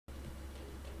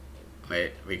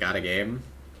Wait, we got a game?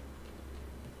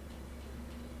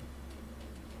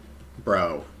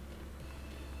 Bro.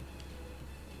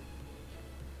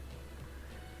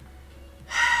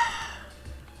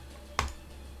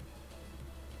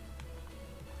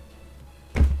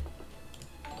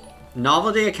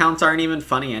 Novelty accounts aren't even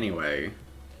funny anyway.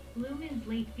 Lumen's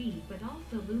late fee, but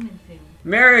also Lumen soon.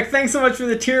 Merrick, thanks so much for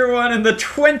the tier 1 and the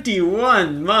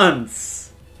 21 months!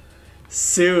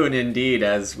 Soon, indeed,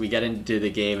 as we get into the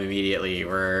game immediately.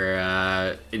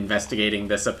 We're investigating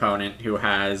this opponent who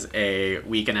has a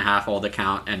week-and-a-half-old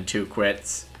account and 2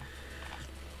 quits.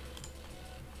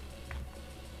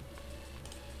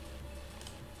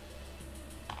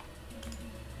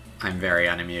 I'm very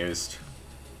unamused.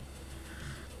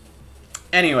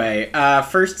 Anyway,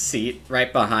 first seat,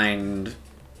 right behind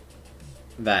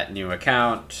that new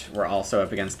account. We're also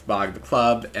up against Bog the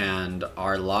Club and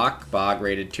Arlock. Bog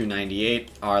rated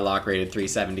 298, Arlock rated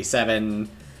 377,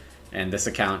 and this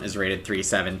account is rated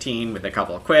 317 with a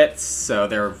couple of quits, so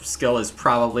their skill is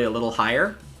probably a little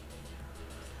higher.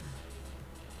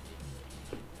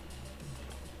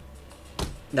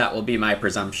 That will be my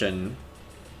presumption.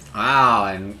 Wow,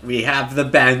 and we have the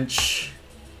bench.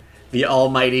 The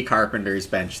almighty Carpenter's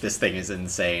bench. This thing is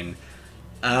insane.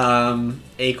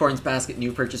 Acorns Basket,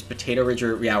 new purchase, Potato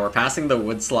Ridger. Yeah, we're passing the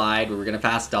Wood Slide. We're going to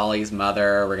pass Dolly's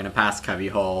Mother. We're going to pass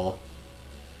Cubbyhole.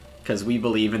 Because we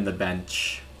believe in the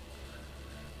bench.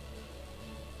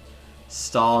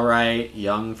 Stallright,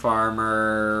 Young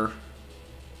Farmer.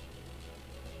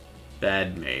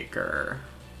 Bedmaker.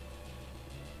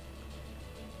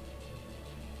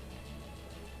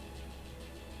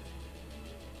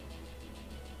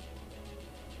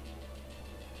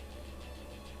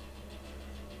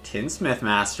 Tinsmith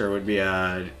Master would be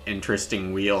an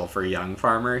interesting wheel for Young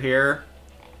Farmer here.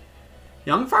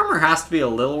 Young Farmer has to be a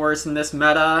little worse in this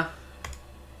meta,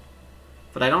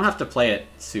 but I don't have to play it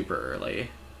super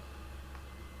early.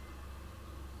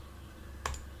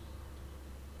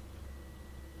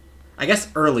 I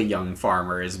guess early Young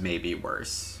Farmer is maybe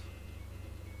worse.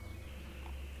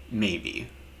 Maybe.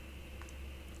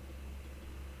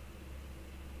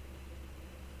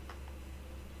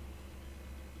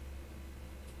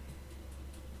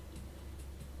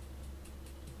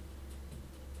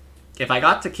 If I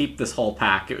got to keep this whole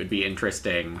pack, it would be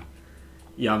interesting.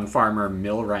 Young Farmer,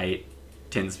 Millwright,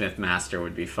 Tinsmith Master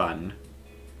would be fun.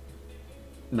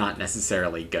 Not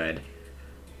necessarily good.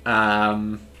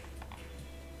 I'm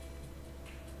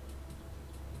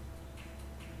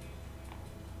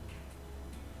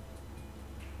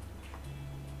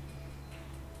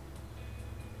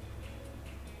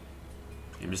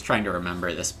just trying to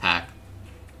remember this pack.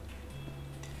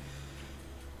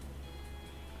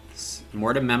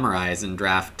 More to memorize in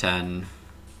Draft 10.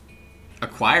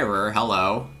 Acquirer,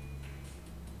 hello.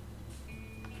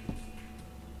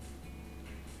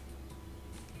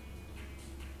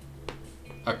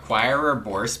 Acquirer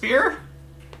Boar Spear?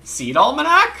 Seed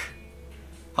Almanac?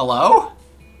 Hello?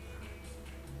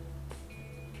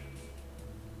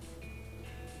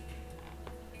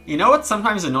 You know what's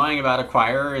sometimes annoying about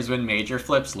Acquirer is when Major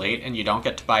flips late and you don't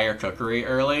get to buy your cookery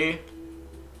early?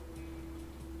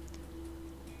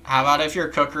 How about if your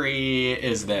cookery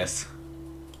is this?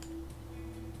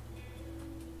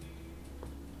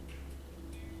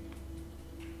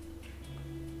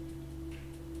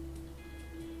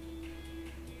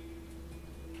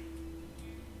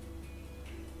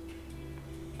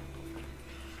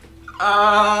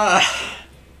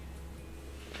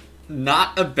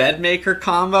 Not a bedmaker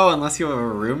combo unless you have a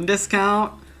room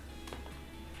discount?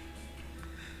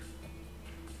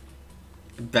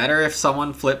 Better if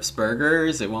someone flips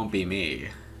burgers, it won't be me.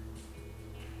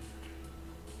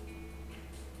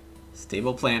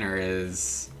 Stable Planner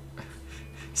is...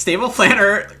 Stable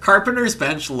Planner... Carpenter's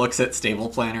Bench looks at Stable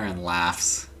Planner and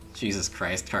laughs. Jesus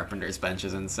Christ, Carpenter's Bench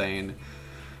is insane.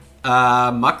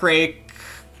 Muckrake,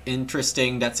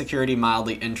 interesting. Debt Security,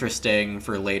 mildly interesting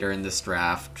for later in this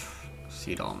draft.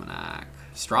 Seed Almanac.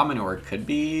 Straw Manure could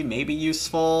be maybe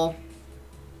useful.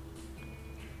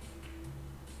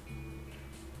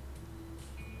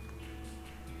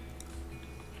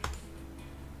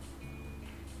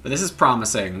 But this is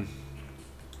promising.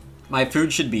 My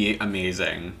food should be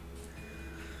amazing.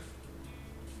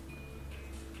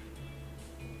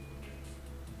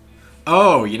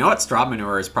 Oh, you know what Straw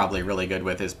Manure is probably really good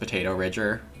with is Potato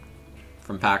Ridger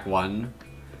from pack 1.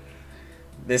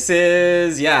 This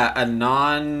is, yeah, a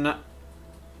non-Hearth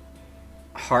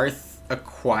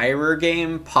Acquirer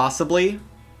game, possibly.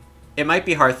 It might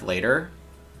be Hearth later.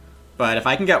 But if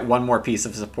I can get one more piece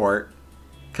of support,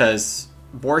 because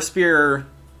Boar Spear...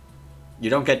 You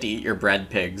don't get to eat your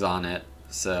bread pigs on it,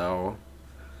 so...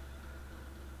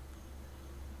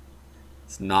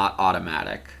 It's not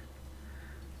automatic.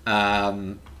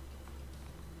 What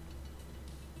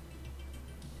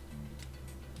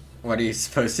are you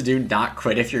supposed to do? Not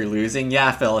quit if you're losing?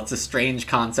 Yeah, Phil, it's a strange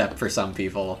concept for some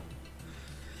people.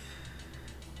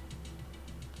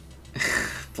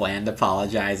 Bland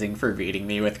apologizing for beating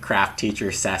me with craft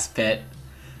teacher cesspit.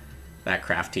 That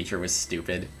craft teacher was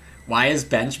stupid. Why is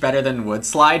bench better than wood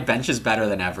slide? Bench is better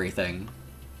than everything.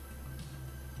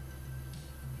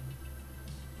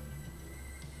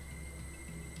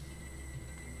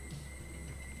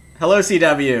 Hello,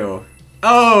 CW.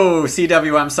 Oh,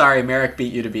 CW, I'm sorry. Merrick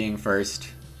beat you to being first.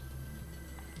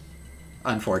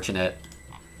 Unfortunate.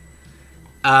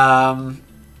 I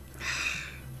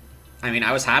mean,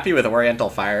 I was happy with Oriental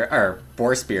Fire, or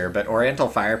Boar Spear, but Oriental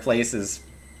Fireplace is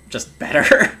just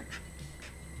better.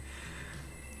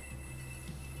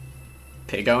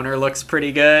 Pig Owner looks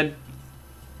pretty good.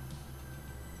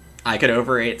 I could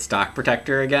overrate Stock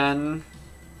Protector again.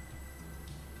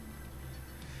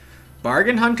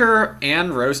 Bargain Hunter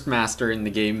and Roast Master in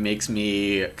the game makes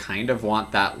me kind of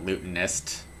want that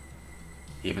Lutenist.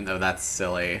 Even though that's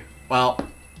silly. Well,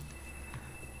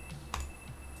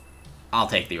 I'll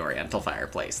take the Oriental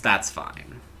Fireplace. That's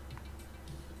fine.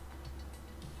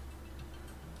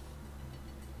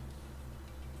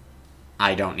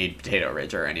 I don't need Potato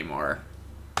Ridger anymore.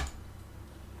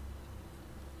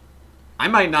 I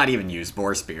might not even use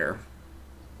Boar Spear.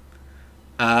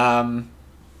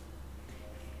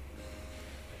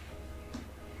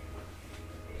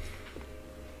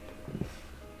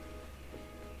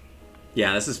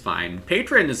 Yeah, this is fine.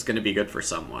 Patron is going to be good for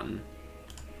someone,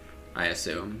 I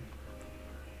assume.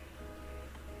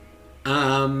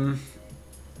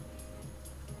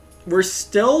 We're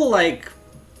still, like,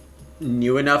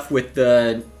 new enough with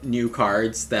the new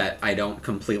cards that I don't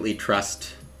completely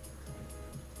trust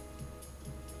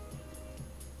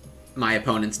my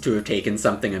opponents to have taken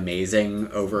something amazing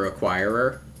over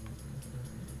Acquirer.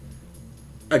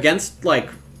 Against, like,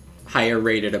 higher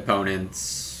rated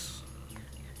opponents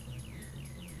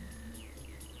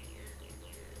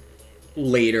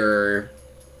later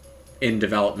in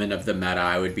development of the meta,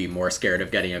 I would be more scared of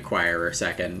getting Acquirer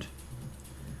second.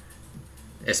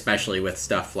 Especially with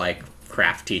stuff like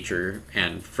Craft Teacher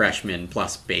and Freshman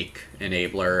plus Bake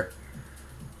Enabler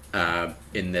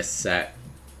in this set.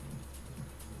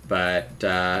 But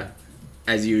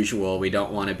as usual, we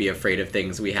don't want to be afraid of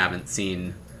things we haven't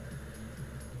seen.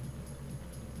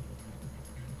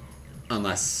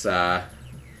 Unless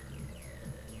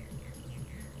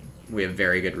we have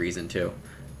very good reason to.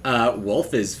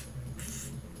 Wolf is...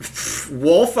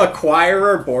 Wolf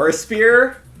Acquirer Boar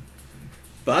Spear?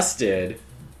 Busted.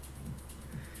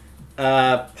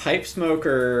 Pipe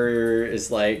Smoker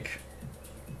is like...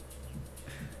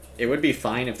 It would be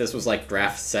fine if this was like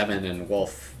Draft 7 and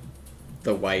Wolf,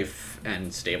 the Wife,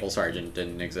 and Stable Sergeant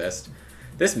didn't exist.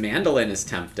 This Mandolin is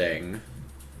tempting.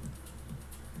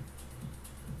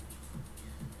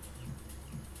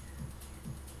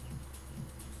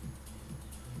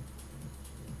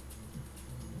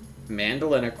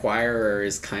 Mandolin Acquirer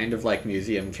is kind of like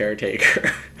Museum Caretaker.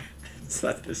 So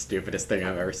that's the stupidest thing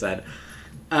I've ever said.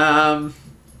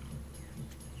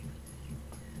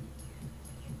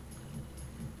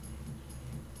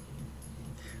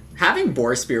 Having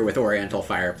Boar Spear with Oriental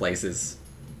Fireplace is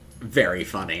very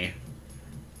funny.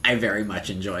 I very much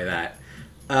enjoy that.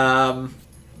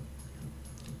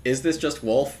 Is this just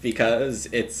Wolf because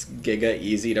it's giga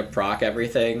easy to proc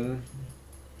everything?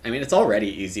 I mean, it's already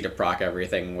easy to proc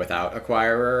everything without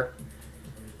Acquirer.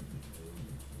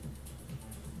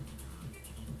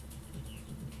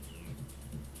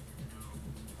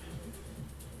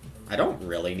 I don't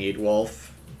really need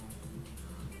Wolf.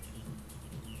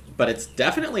 But it's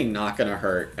definitely not going to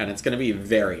hurt, and it's going to be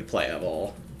very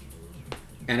playable.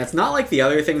 And it's not like the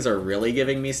other things are really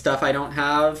giving me stuff I don't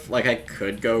have. Like, I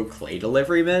could go Clay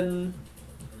Deliveryman.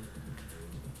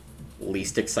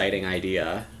 Least exciting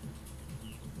idea.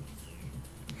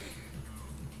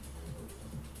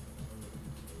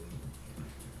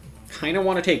 Kind of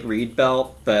want to take Reed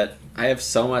Belt, but I have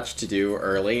so much to do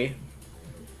early.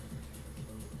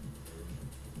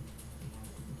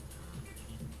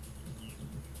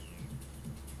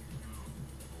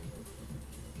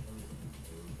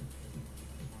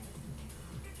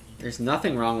 There's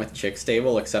nothing wrong with Chick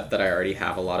Stable except that I already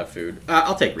have a lot of food.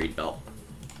 I'll take Reed Belt.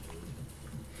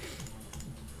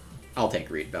 I'll take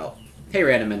Reed Belt. Hey,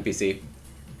 random NPC.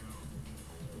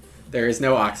 There is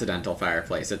no Occidental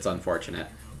Fireplace. It's unfortunate.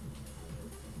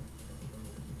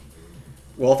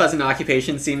 Wolf as an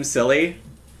occupation seems silly.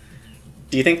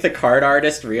 Do you think the card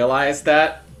artist realized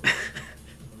that?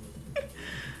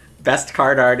 Best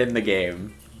card art in the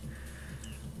game.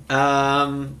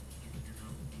 Um...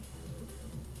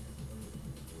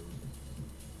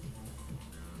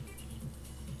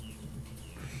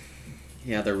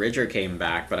 Yeah, the Ridger came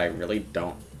back, but I really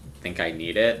don't think I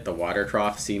need it. The water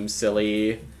trough seems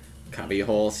silly.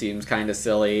 Cubbyhole seems kind of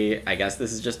silly. I guess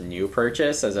this is just new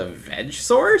purchase as a veg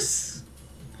source?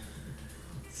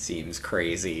 Seems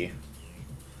crazy.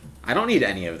 I don't need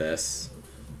any of this.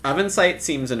 Oven sight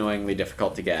seems annoyingly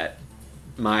difficult to get.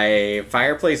 My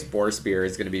fireplace boar spear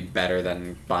is going to be better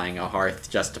than buying a hearth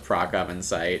just to proc oven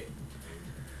sight.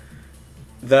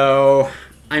 Though,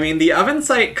 I mean, the oven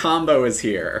sight combo is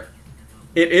here.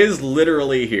 It is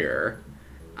literally here.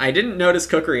 I didn't notice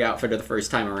Cookery Outfitter the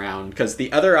first time around, because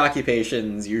the other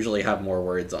occupations usually have more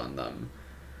words on them.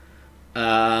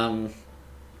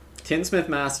 Tinsmith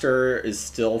Master is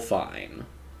still fine.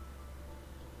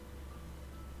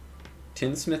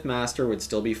 Tinsmith Master would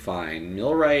still be fine.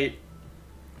 Millwright,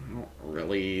 I don't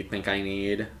really think I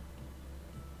need.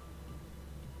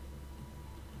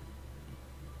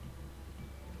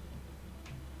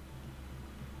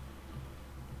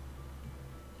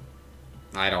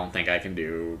 I don't think I can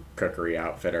do Cookery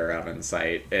Outfitter oven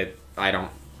sight. I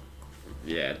don't.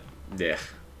 Yeah. Yeah.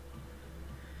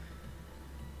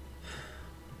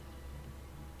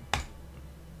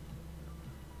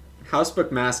 Housebook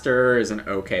Master is an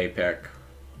okay pick.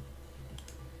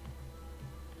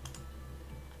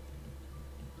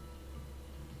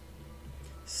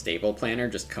 Stable Planner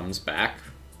just comes back.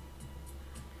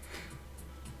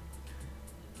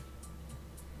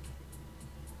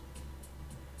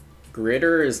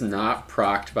 Gritter is not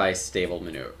procced by stable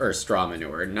manure or straw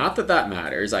manure. Not that that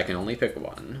matters. I can only pick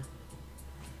one.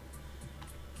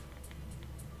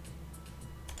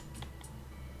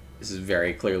 This is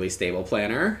very clearly stable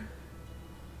planner.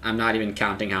 I'm not even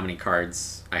counting how many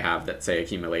cards I have that say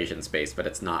accumulation space, but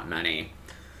it's not many.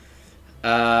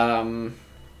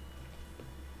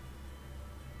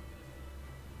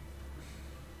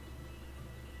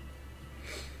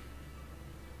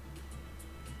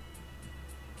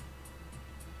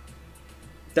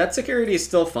 Debt security is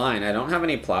still fine. I don't have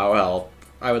any plow help.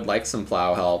 I would like some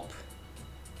plow help.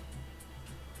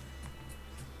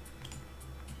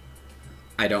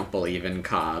 I don't believe in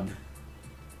Cobb.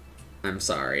 I'm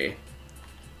sorry.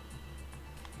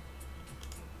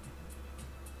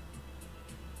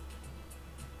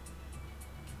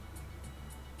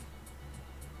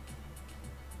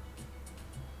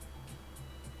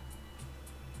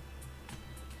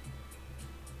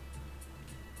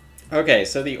 Okay,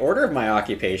 so the order of my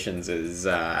occupations is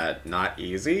not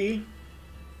easy.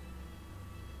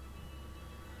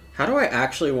 How do I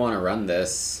actually want to run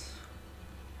this?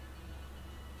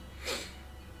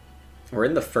 We're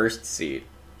in the first seat.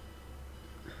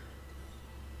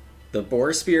 The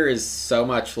boar spear is so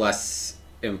much less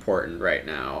important right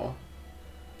now.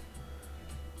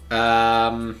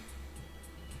 Now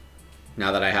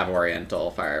that I have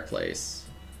Oriental Fireplace.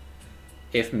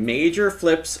 If Major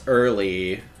flips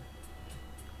early...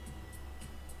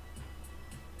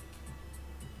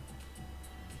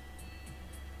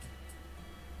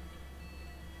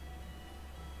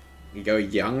 You go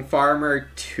Young Farmer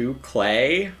to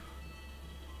Clay.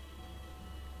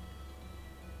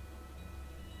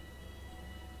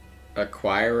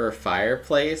 Acquirer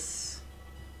Fireplace.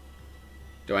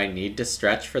 Do I need to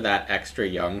stretch for that extra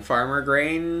Young Farmer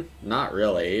grain? Not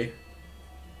really.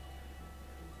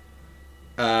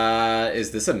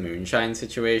 Is this a Moonshine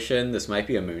situation? This might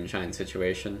be a Moonshine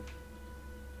situation.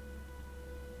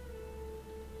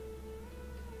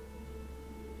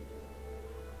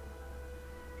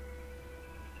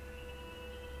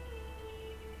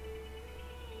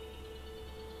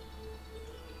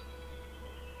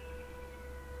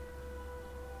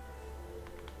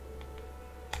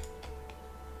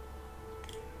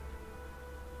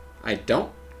 I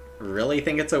don't really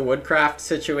think it's a Woodcraft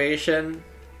situation.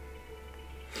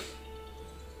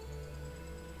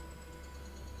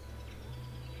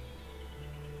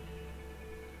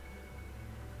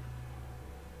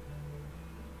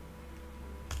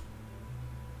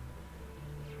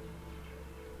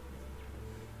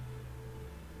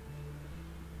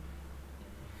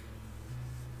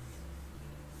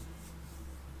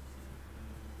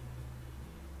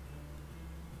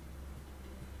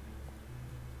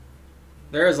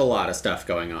 There is a lot of stuff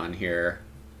going on here.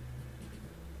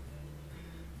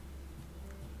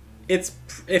 If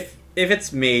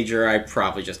it's Major, I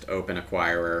probably just open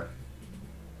Acquirer.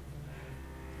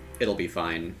 It'll be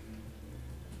fine.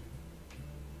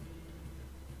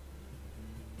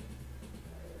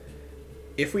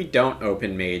 If we don't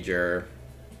open Major,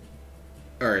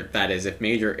 or that is, if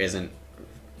Major isn't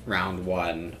round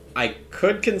one, I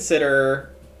could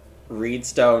consider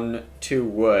Reedstone to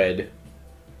wood.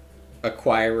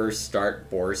 Acquirers start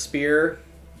Boar Spear.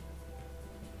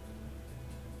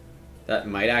 That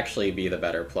might actually be the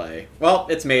better play. Well,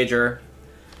 it's major.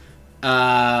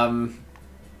 Oriental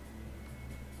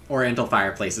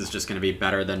Fireplace is just going to be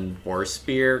better than Boar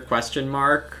Spear, question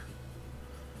mark.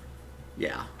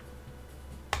 Yeah.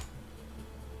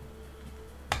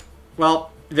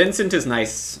 Well, Vincent is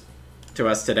nice to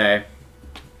us today.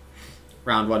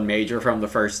 Round 1 major from the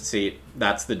first seat.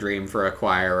 That's the dream for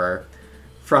Acquirer.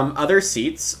 From other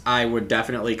seats, I would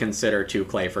definitely consider 2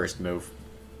 clay first move.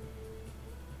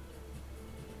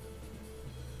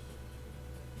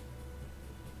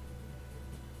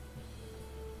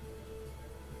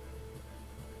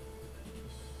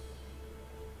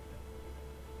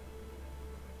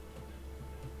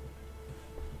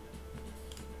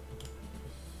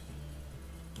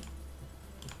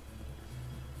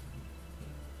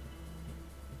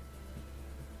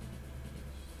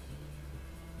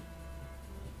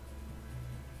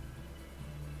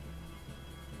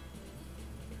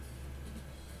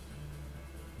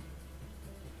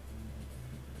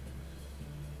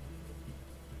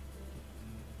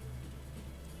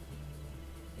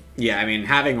 Yeah, I mean,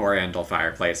 having Oriental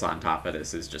Fireplace on top of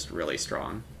this is just really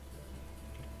strong.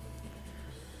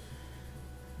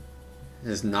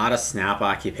 There's not a snap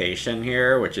occupation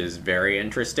here, which is very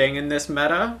interesting in this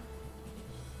meta.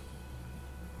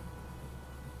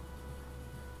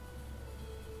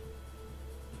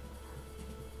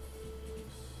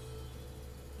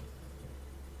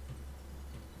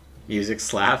 Music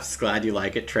slaps. Glad you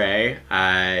like it, Trey.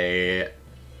 I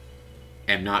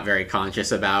am not very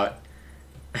conscious about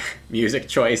music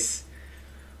choice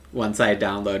once I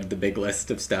download the big list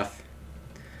of stuff.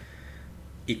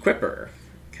 Equipper.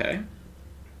 Okay.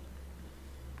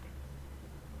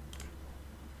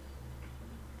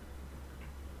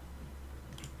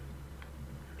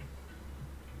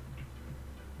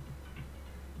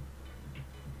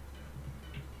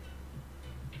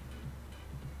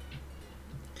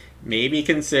 Maybe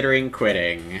considering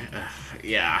quitting.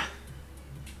 Yeah.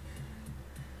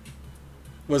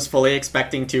 Was fully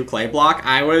expecting 2 clay block.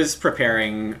 I was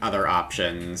preparing other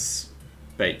options,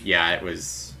 but yeah, it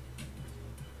was...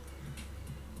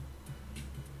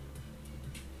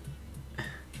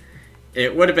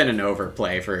 It would have been an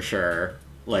overplay for sure.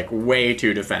 Like, way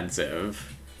too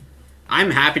defensive.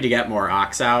 I'm happy to get more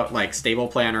Ox out. Like, Stable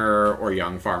Planner or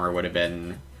Young Farmer would have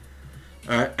been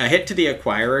a hit to the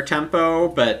Acquirer tempo,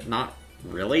 but not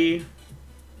really.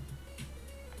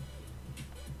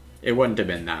 It wouldn't have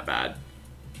been that bad.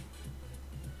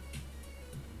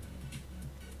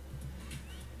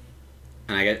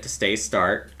 And I get to stay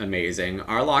start. Amazing.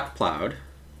 Arlock Plowed.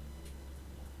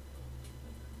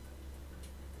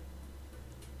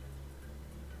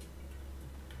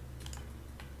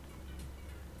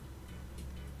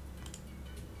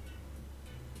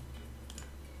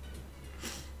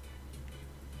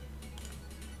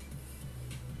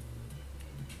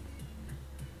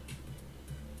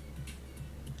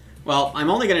 Well, I'm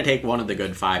only going to take one of the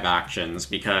good 5 actions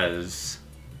because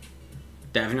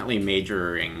definitely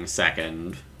majoring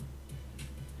second.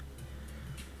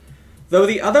 Though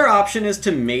the other option is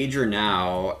to major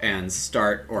now and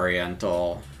start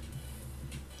Oriental.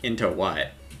 Into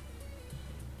what?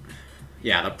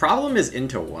 Yeah, the problem is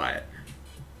into what?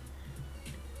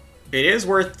 It is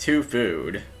worth 2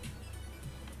 food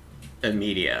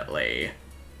immediately.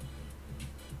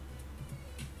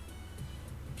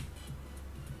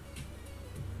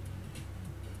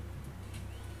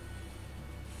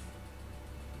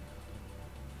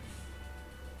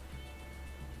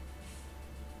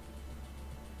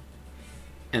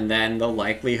 And then the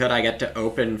likelihood I get to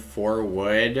open 4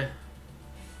 wood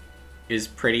is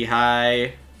pretty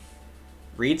high.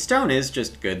 Reedstone is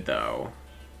just good, though.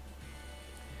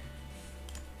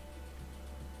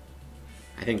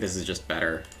 I think this is just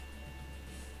better.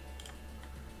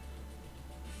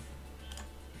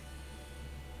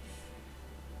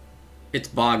 It's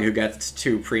Bog who gets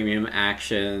 2 premium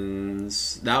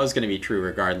actions. That was going to be true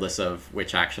regardless of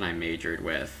which action I majored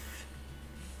with.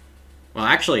 Well,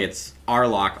 actually, it's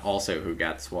Arlock also who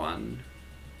gets 1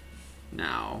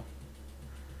 now.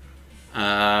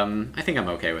 I think I'm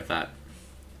okay with that.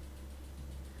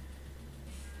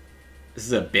 This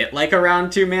is a bit like a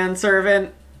round 2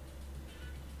 Manservant.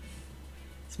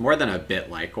 It's more than a bit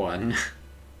like one.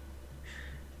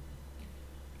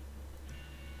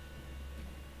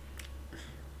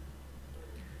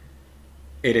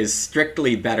 It is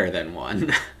strictly better than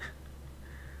one.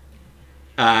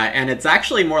 And it's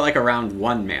actually more like a round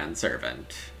 1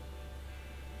 Manservant.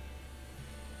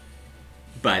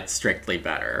 But strictly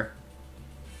better.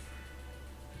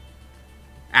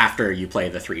 after you play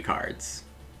the 3 cards.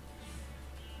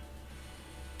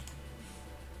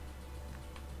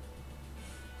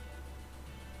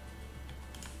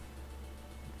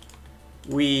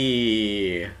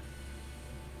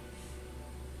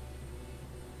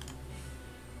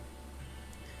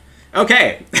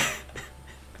 Okay.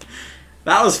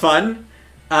 That was fun.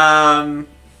 Now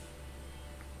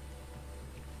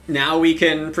we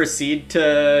can proceed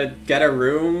to get a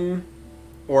room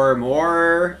or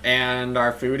more, and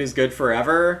our food is good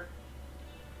forever.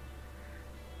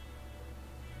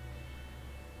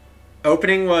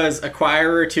 Opening was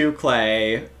Acquirer 2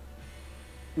 Clay.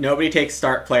 Nobody takes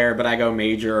start player, but I go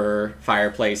Major,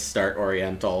 Fireplace, start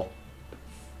Oriental.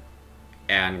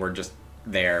 And we're just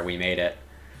there. We made it.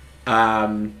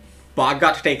 Bog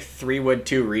got to take 3 wood,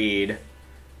 2 reed.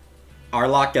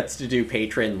 Arlok gets to do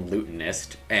Patron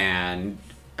Lutenist, and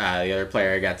the other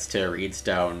player gets to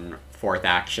Reedstone 4th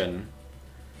action.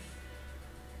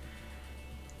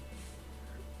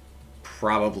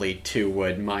 Probably 2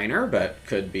 wood miner, but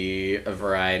could be a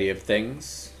variety of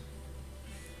things.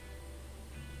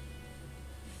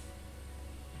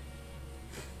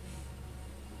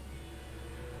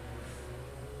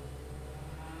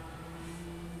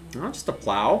 Oh, just a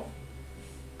plow.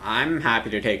 I'm happy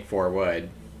to take 4 wood.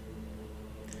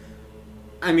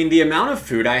 I mean, the amount of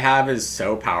food I have is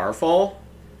so powerful.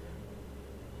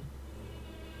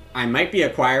 I might be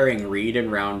acquiring Reed in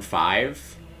round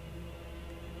 5.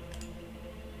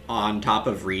 On top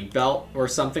of Reed Belt or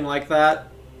something like that.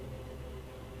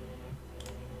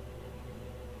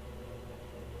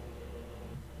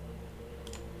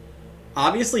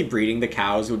 Obviously, breeding the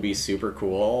cows would be super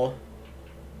cool.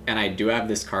 And I do have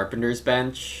this carpenter's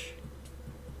bench.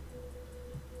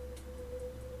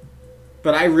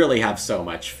 But I really have so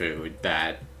much food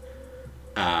that...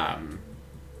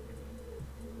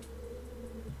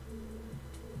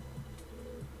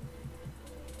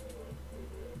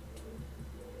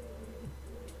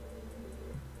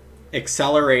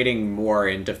 accelerating more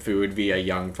into food via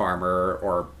young farmer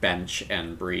or bench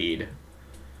and breed.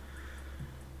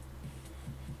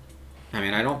 I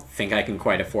mean, I don't think I can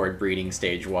quite afford breeding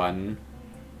stage 1.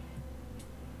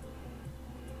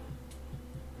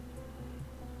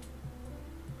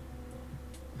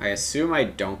 I assume I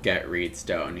don't get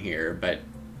Reedstone here, but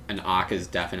an Auk is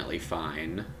definitely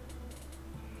fine.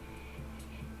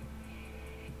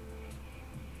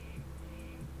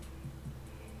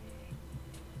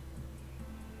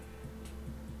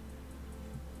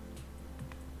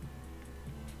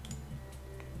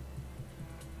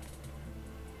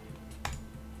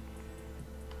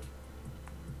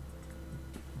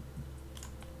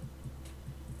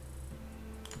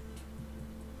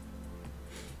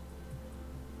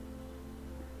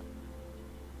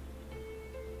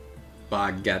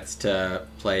 Bog gets to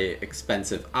play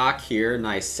expensive Auk here.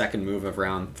 Nice second move of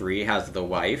round 3. Has the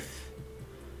wife.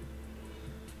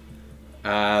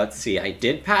 Let's see. I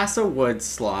did pass a wood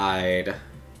slide.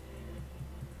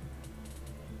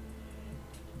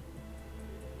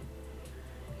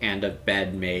 And a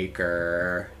bed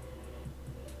maker.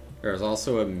 There's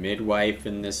also a midwife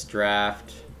in this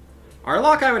draft.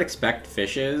 Arlok, I would expect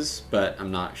fishes, but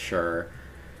I'm not sure.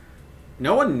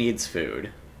 No one needs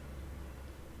food.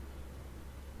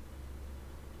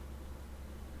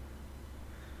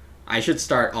 I should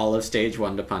start all of stage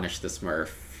 1 to punish the Smurf.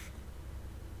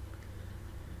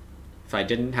 If I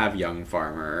didn't have young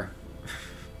farmer.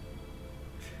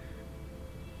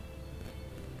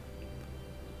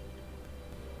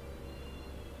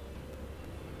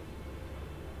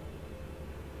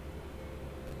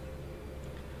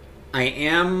 I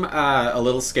am a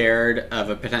little scared of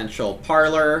a potential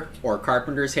Parlor or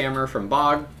Carpenter's Hammer from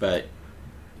Bog, but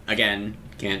again,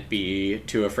 can't be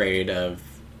too afraid of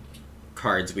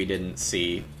cards we didn't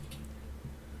see.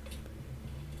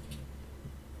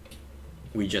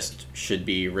 We just should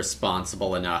be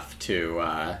responsible enough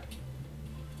to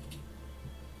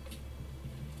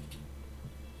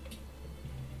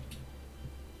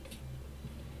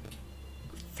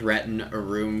threaten a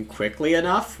room quickly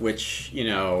enough, which, you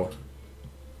know,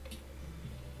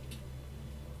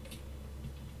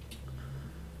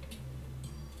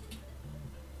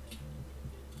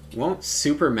 won't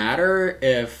super matter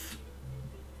if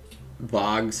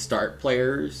Bog start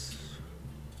players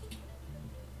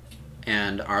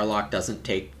and Arlok doesn't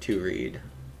take 2 reed.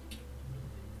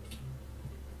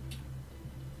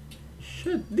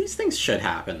 These things should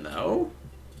happen, though.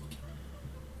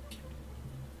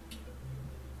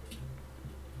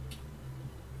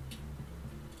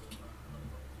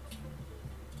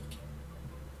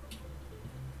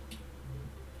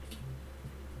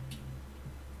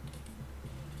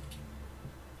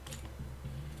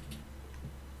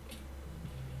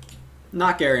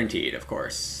 Not guaranteed, of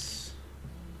course.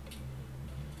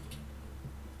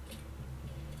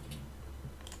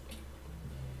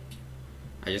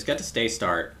 I just get to stay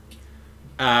start.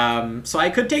 So I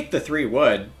could take the 3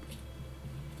 wood.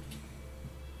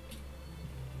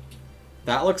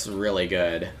 That looks really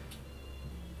good.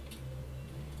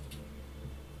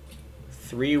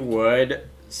 3 wood,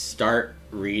 start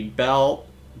reed belt,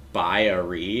 buy a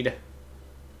reed.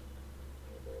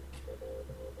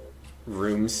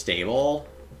 Room stable.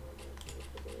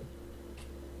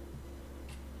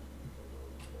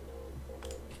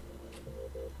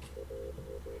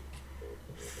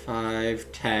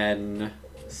 Five, 10,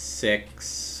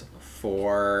 6,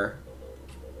 4,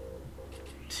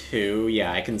 2.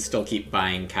 Yeah, I can still keep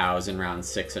buying cows in round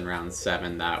 6 and round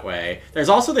 7 that way. There's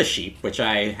also the sheep, which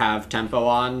I have tempo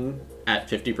on at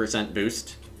 50%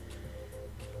 boost.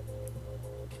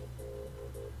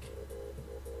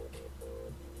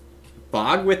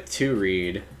 Bog with 2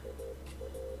 reed.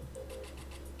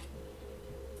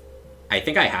 I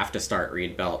think I have to start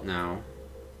reed belt now.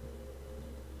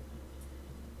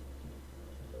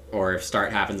 Or if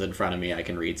start happens in front of me, I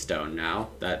can reed stone now.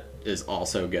 That is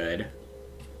also good.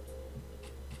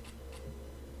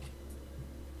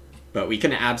 But we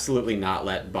can absolutely not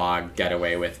let Bog get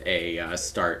away with a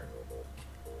start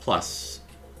plus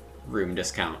room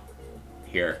discount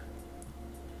here.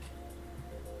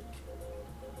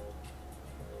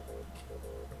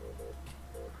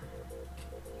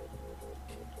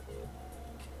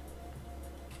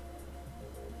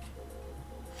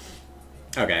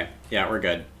 Okay, yeah, we're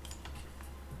good.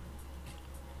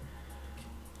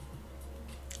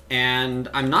 And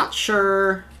I'm not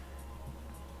sure...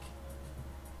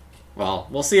 Well,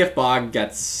 we'll see if Bog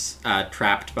gets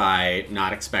trapped by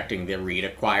not expecting the reed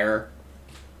acquire.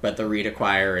 But the reed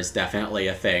acquire is definitely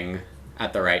a thing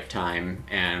at the right time,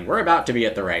 and we're about to be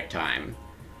at the right time.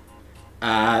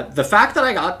 The fact that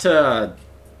I got to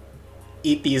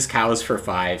eat these cows for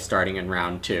 5 starting in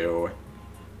round 2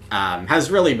 has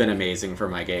really been amazing for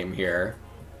my game here.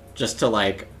 Just to,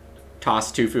 like,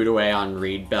 toss 2 food away on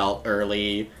reed belt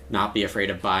early, not be afraid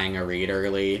of buying a reed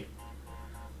early.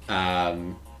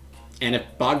 And if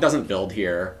Bog doesn't build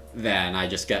here, then I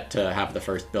just get to have the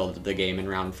first build of the game in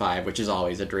round 5, which is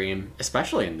always a dream,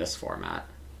 especially in this format.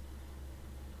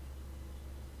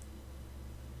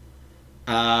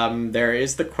 There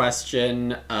is the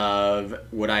question of,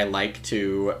 would I like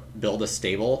to build a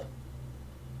stable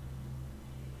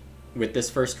with this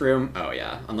first room? Oh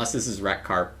yeah, unless this is Rec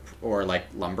Carp or like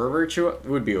Lumber Virtuoso. It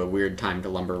would be a weird time to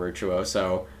Lumber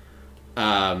Virtuoso.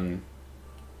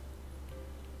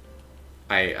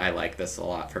 I like this a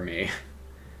lot for me.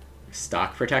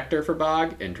 Stock Protector for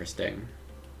Bog? Interesting.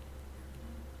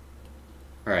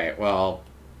 Alright, well...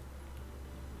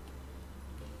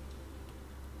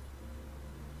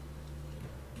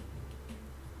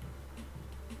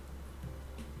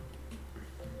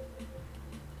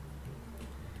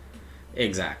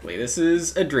 Exactly. This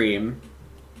is a dream.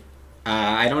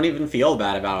 I don't even feel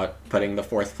bad about putting the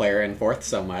 4th player in 4th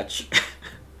so much.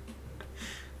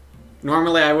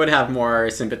 Normally I would have more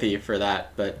sympathy for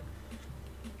that, but...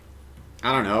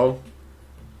 I don't know.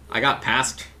 I got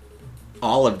past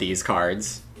all of these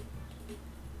cards.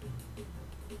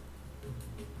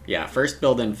 Yeah, first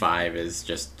build in 5 is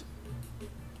just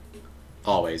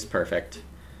always perfect.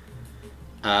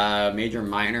 Major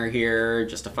minor here,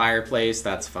 just a fireplace,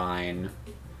 that's fine.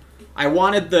 I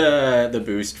wanted the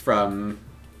boost from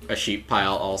a sheep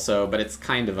pile also, but it's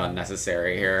kind of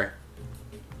unnecessary here.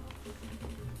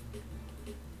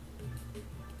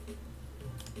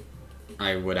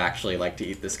 I would actually like to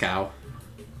eat this cow.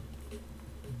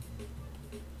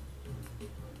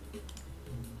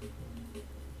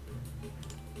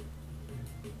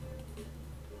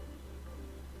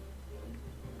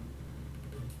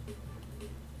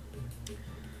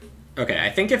 Okay, I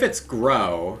think if it's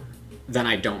grow, then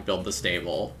I don't build the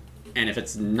stable. And if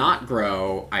it's not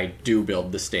grow, I do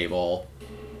build the stable,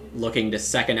 looking to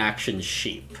second action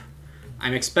sheep.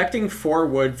 I'm expecting 4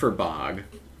 wood for Bog.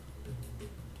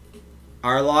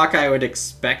 Arlock, I would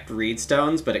expect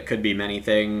reedstones, but it could be many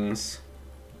things.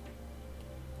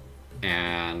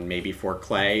 And maybe 4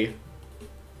 clay.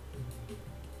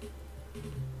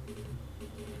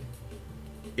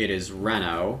 It is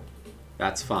Reno.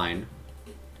 That's fine.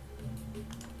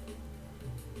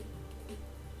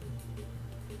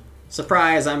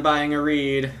 Surprise, I'm buying a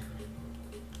reed.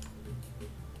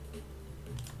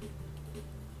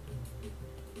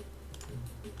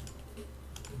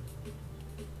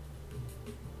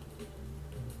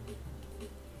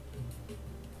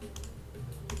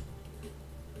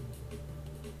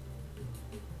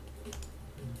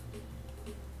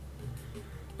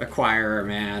 Acquirer,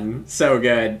 man. So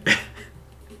good.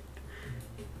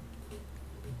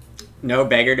 No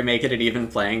beggar to make it an even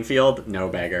playing field? No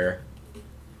beggar.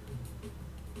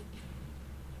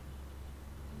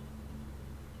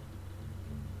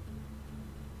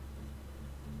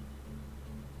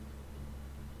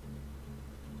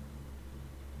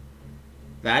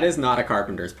 That is not a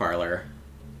carpenter's parlor.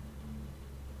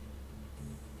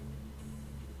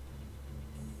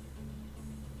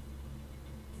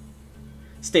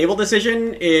 Stable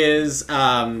decision is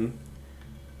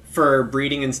for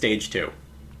breeding in stage 2.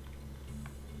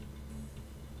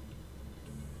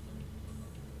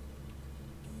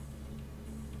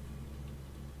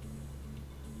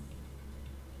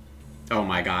 Oh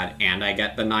my god, and I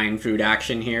get the 9 food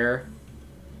action here,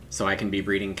 so I can be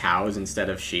breeding cows instead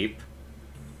of sheep.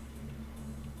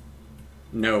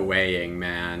 No weighing,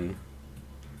 man.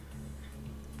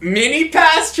 Mini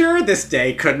pasture? This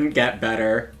day couldn't get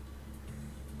better.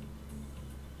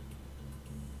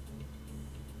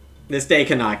 This day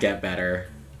cannot get better.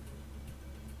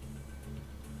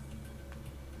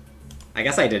 I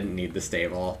guess I didn't need the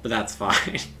stable, but that's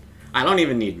fine. I don't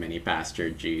even need mini pasture,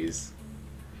 jeez.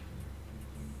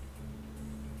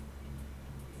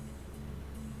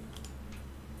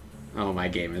 Oh, my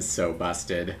game is so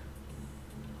busted.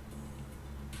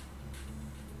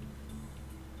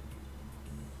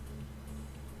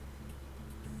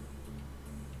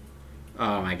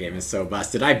 Oh, my game is so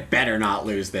busted. I better not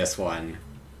lose this one.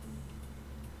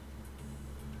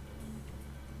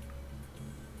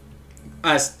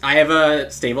 I have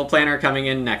a stable planner coming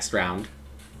in next round.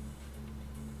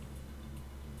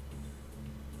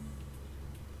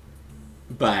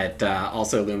 But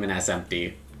also Luminous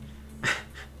empty.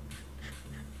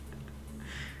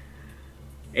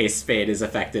 Ace Spade is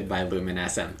affected by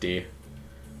Luminous empty.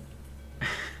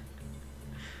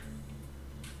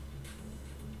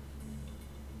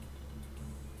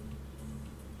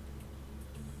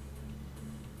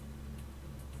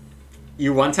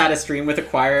 You once had a stream with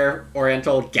Acquire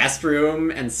Oriental guest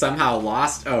room and somehow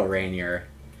lost? Oh, Rainier.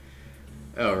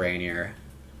 Oh, Rainier.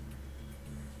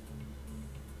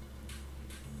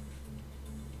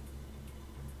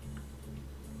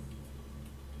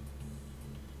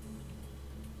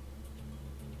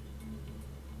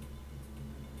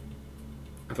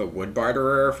 I have a Wood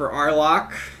Barterer for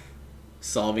Arlok,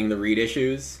 solving the read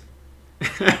issues.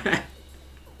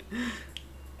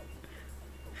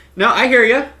 No, I hear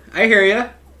you. I hear you.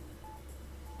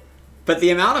 But the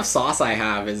amount of sauce I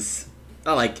have is,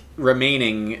 like,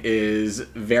 remaining is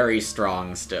very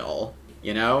strong still,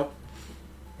 you know?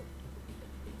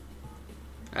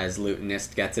 As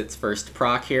Lutenist gets its first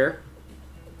proc here.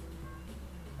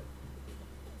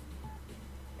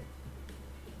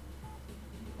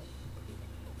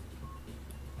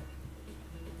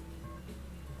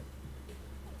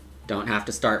 Don't have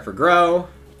to start for grow.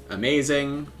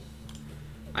 Amazing.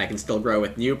 I can still grow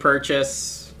with new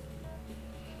purchase.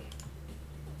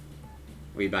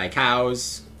 We buy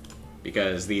cows,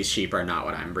 because these sheep are not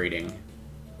what I'm breeding.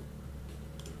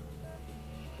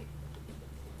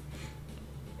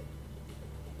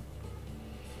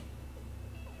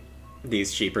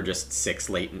 These sheep are just 6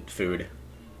 latent food.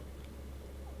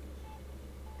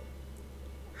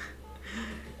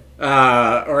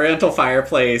 Oriental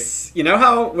Fireplace. You know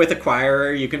how with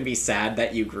Acquirer you can be sad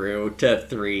that you grew to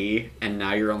 3 and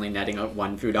now you're only netting out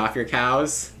 1 food off your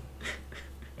cows?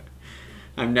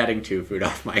 I'm netting 2 food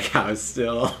off my cows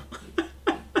still.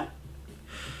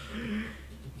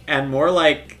 And more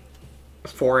like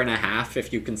 4.5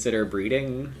 if you consider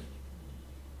breeding.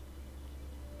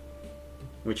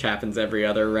 Which happens every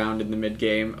other round in the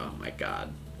mid-game. Oh my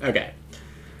god. Okay.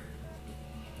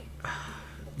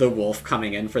 The wolf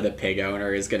coming in for the pig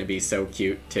owner is going to be so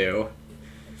cute, too.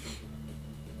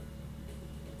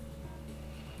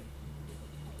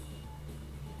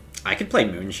 I could play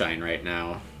Moonshine right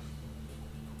now.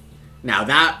 Now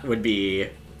that would be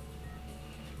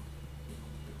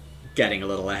getting a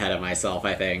little ahead of myself,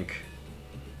 I think.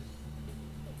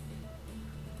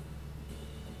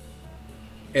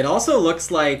 It also looks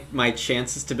like my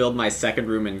chances to build my second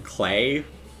room in clay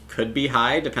could be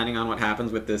high, depending on what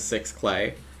happens with this 6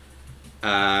 clay.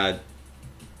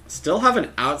 Still have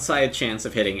an outside chance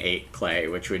of hitting 8 clay,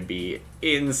 which would be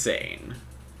insane.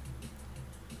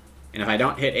 And if I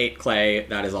don't hit 8 clay,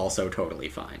 that is also totally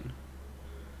fine.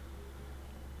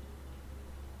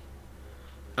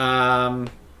 I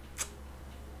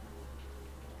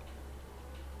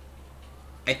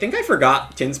think I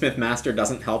forgot Tinsmith Master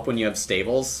doesn't help when you have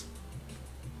stables.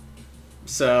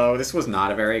 So this was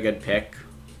not a very good pick.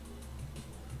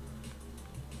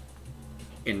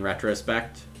 In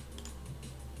retrospect.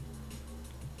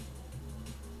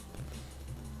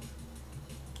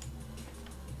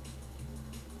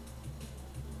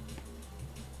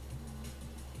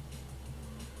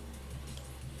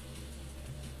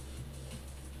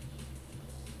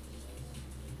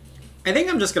 I think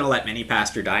I'm just going to let Mini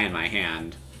Pasture die in my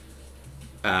hand.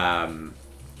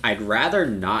 I'd rather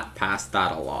not pass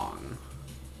that along.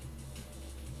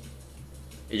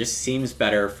 It just seems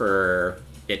better for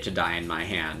it to die in my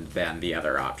hand than the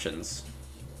other options.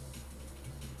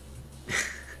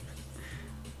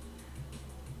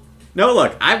 No,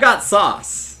 look, I've got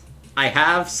sauce. I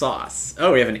have sauce.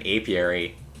 Oh, we have an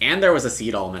apiary. And there was a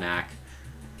seed almanac.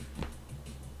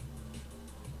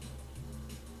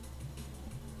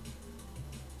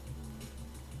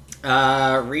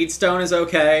 Reedstone is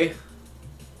okay.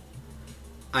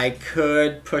 I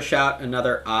could push out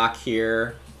another Ock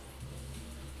here.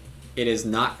 It is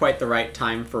not quite the right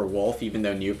time for Wolf, even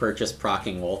though new purchase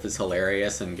proccing Wolf is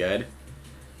hilarious and good.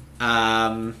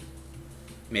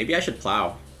 Maybe I should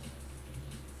plow.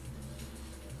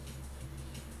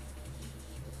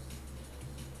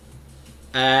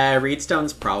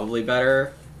 Reedstone's probably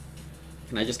better.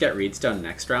 Can I just get Reedstone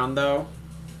next round, though?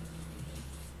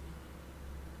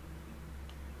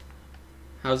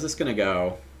 How's this gonna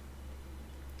go?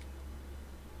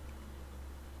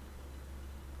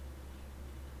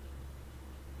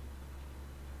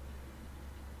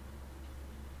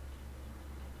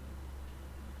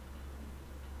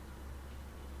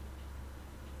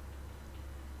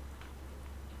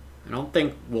 I don't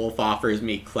think Wolf offers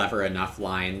me clever enough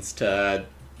lines to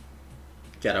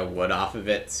get a wood off of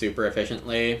it super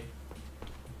efficiently.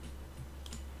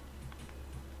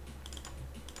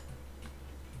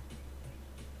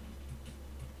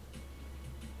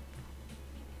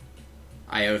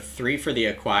 I owe 3 for the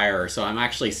acquirer, so I'm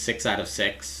actually 6 out of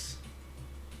 6.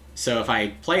 So if I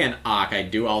play an Ock, I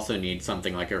do also need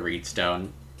something like a Reedstone.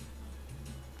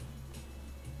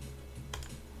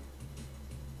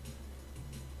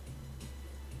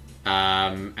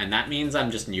 And that means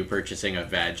I'm just new purchasing a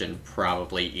veg and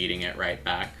probably eating it right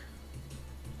back.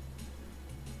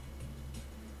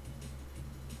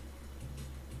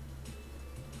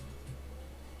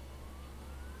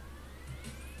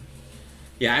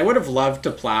 Yeah, I would have loved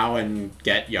to plow and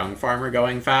get Young Farmer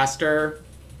going faster,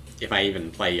 if I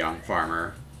even play Young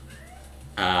Farmer.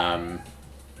 That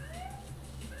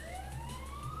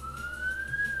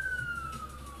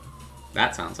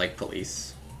sounds like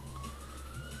police.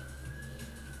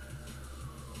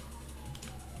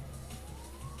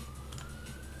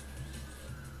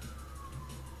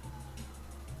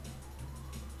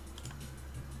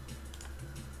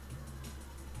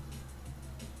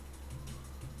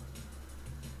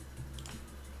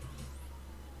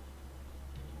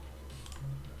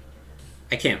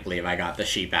 I can't believe I got the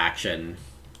sheep action.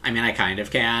 I mean, I kind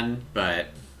of can, but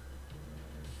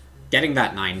getting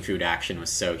that 9 food action was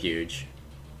so huge.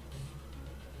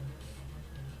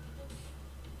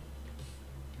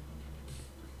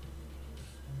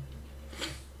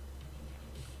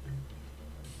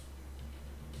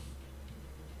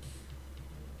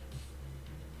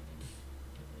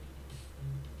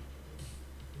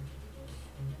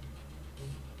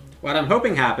 What I'm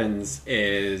hoping happens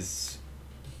is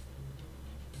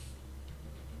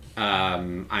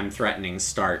I'm threatening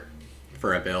start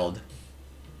for a build.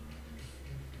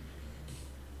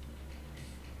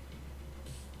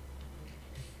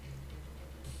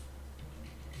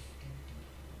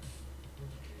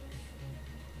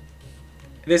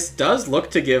 This does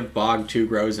look to give Bog 2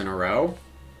 grows in a row.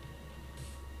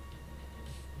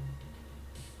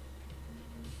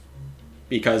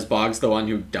 Because Bog's the one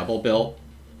who double built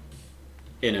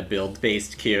in a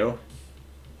build-based queue.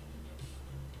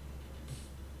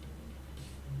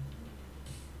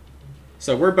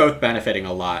 So we're both benefiting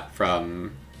a lot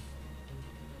from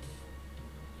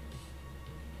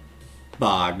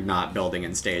Bog not building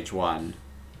in stage 1.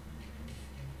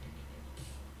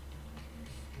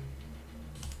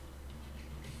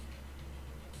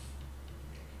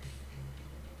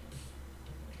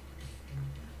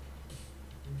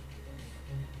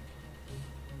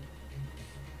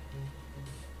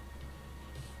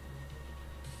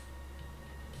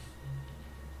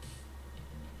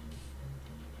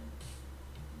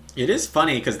 It is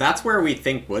funny, because that's where we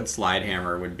think Wood Slide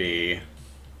Hammer would be.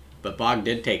 But Bog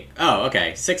did take... Oh,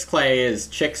 okay. 6 clay is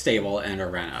Chick Stable and a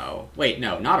Reno. Wait,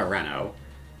 no, not a Reno.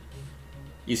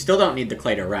 You still don't need the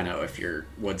clay to Reno if you're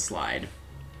Wood Slide.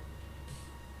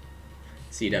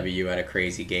 CW had a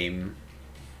crazy game.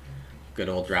 Good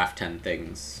old draft 10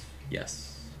 things.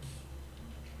 Yes.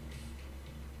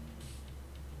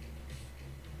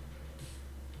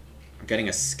 I'm getting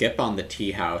a skip on the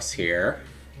tea house here.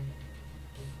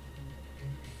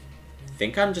 I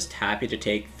think I'm just happy to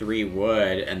take 3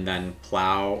 wood and then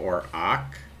plow or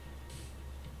ock.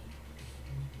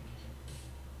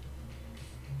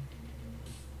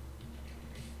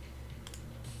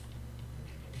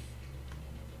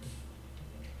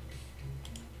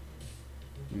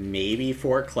 maybe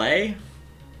 4 clay.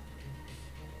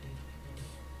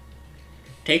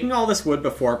 Taking all this wood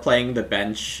before playing the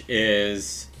bench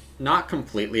is not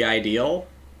completely ideal.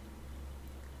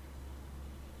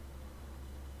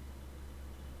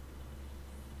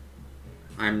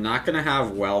 I'm not going to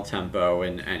have well tempo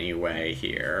in any way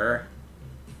here.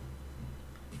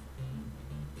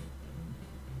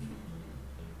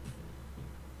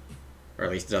 Or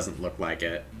at least it doesn't look like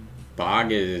it.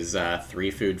 Bog is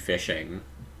 3 food fishing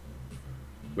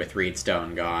with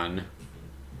Reedstone gone.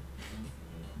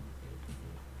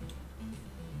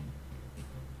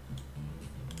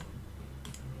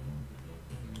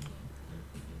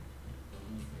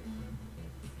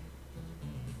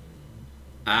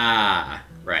 Ah,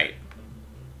 right.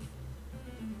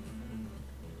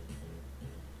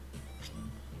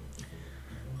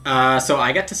 So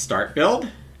I get to start build.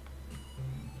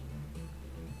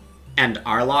 And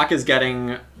Arlok is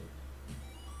getting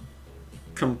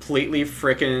completely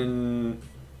frickin'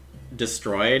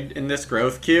 destroyed in this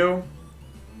growth queue.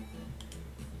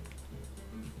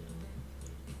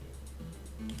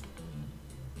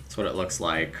 That's what it looks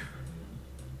like.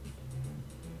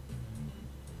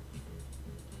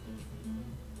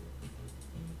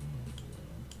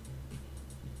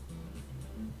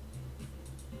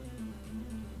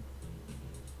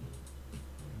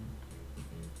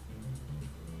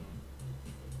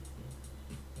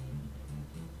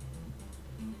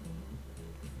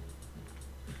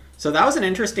 So that was an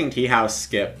interesting tea house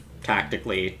skip,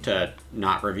 tactically, to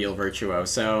not reveal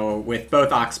Virtuoso. With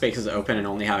both Ox spaces open and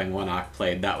only having one Ox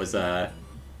played, that was a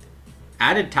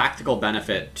added tactical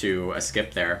benefit to a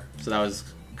skip there. So that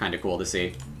was kind of cool to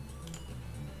see.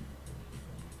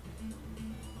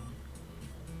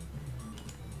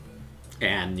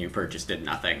 And new purchase did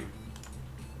nothing.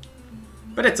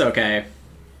 But it's okay.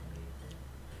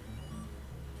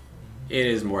 It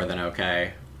is more than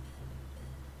okay.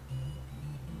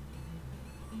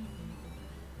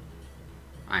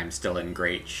 I'm still in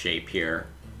great shape here.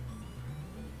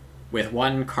 With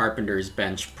one Carpenter's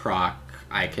Bench proc,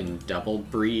 I can double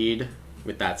breed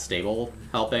with that stable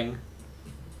helping.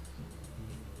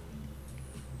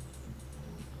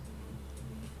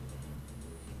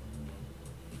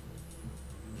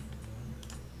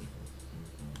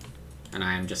 And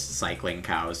I am just cycling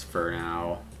cows for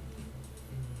now.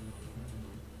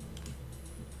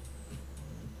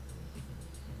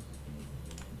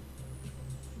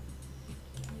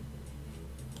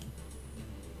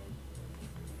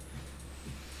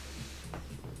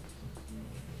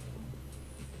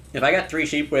 If I got 3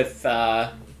 sheep with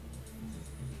a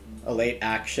late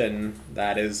action,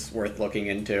 that is worth looking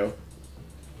into.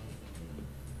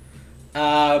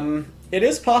 It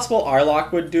is possible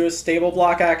Arlok would do a stable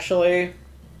block, actually.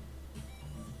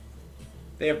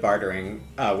 They have bartering,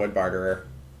 wood barterer.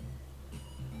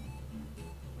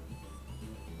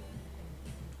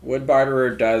 Wood barterer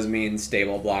does mean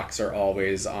stable blocks are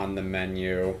always on the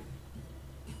menu.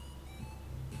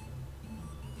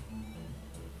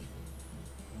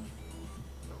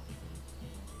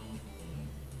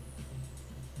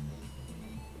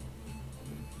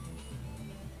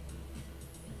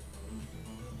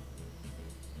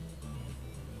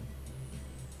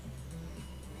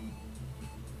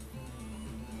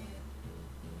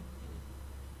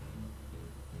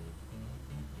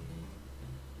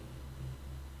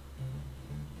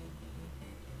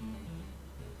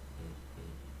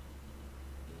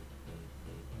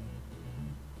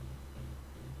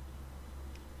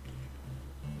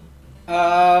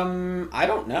 I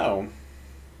don't know.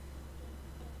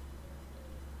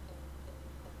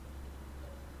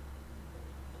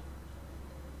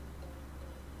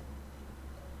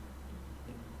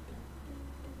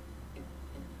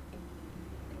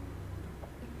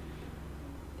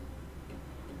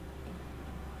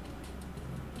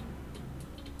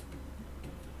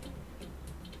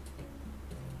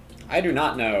 I do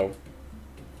not know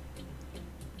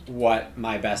what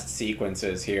my best sequence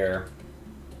is here.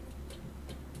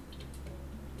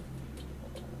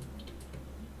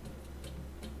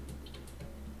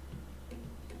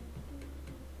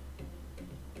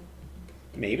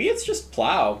 Maybe it's just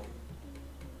plow.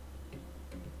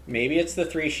 Maybe it's the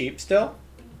 3 sheep still.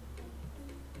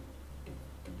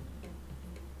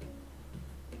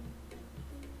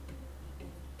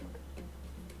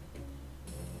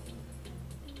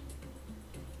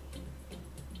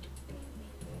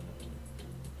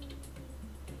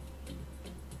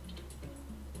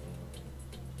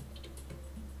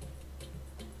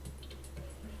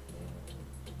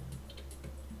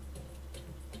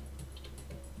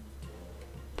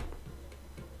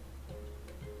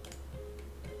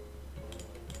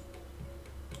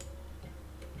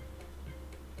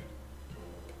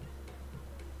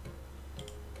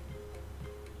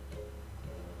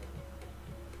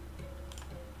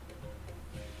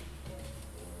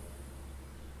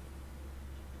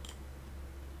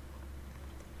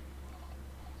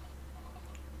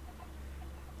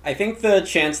 I think the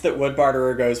chance that Wood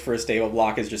Barterer goes for a stable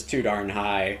block is just too darn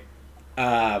high.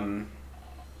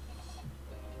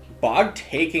 Bog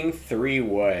taking 3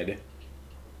 wood.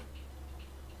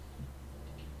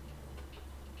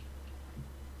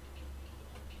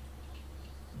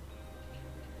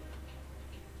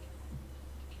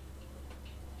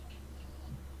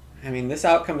 I mean, this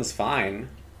outcome is fine.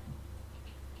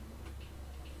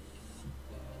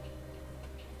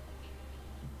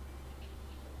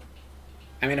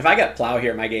 I mean, if I get Plow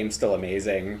here, my game's still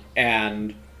amazing.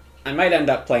 And I might end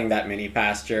up playing that mini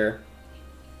pasture.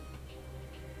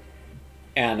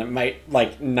 And it might,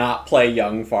 like, not play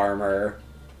Young Farmer.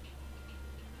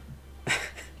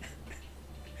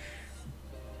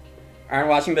 Aren't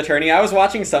watching the tourney? I was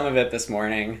watching some of it this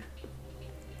morning.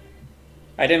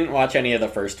 I didn't watch any of the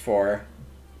first 4.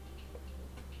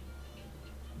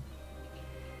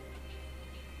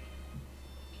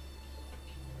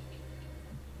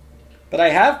 But I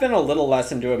have been a little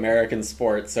less into American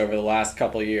sports over the last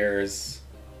couple years.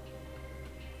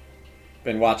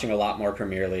 Been watching a lot more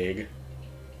Premier League.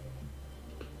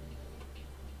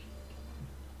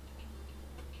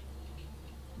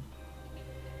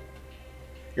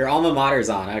 Your alma mater's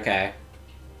on, okay.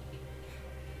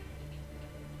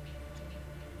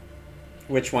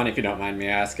 Which one, if you don't mind me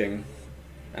asking?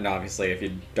 And obviously, if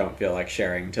you don't feel like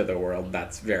sharing to the world,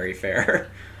 that's very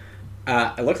fair.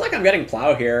 It looks like I'm getting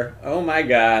Plow here. Oh my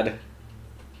god.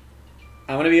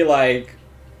 I'm gonna be, like,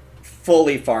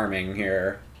 fully farming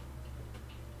here.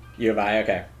 U of I,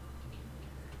 okay.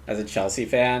 As a Chelsea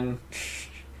fan,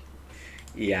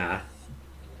 yeah.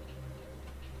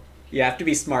 You have to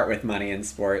be smart with money in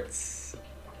sports.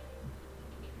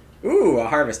 Ooh, a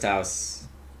harvest house.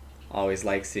 Always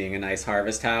like seeing a nice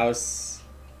harvest house.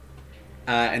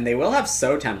 And they will have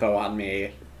sow tempo on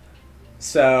me.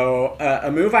 So, a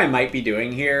move I might be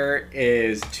doing here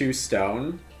is 2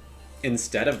 stone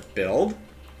instead of build.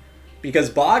 Because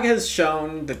Bog has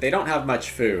shown that they don't have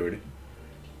much food.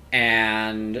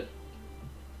 And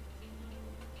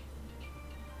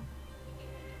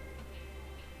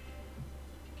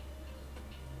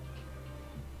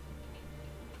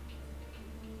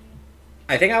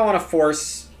I think I want to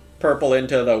force purple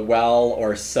into the well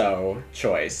or sow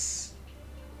choice.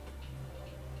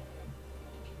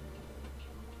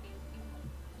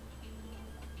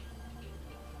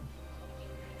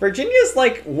 Virginia's,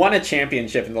 like, won a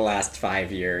championship in the last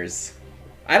 5 years.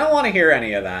 I don't want to hear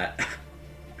any of that.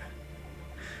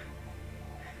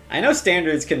 I know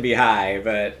standards can be high,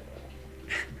 but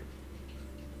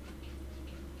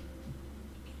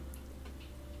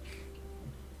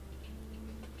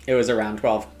it was around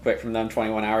 12 quit from them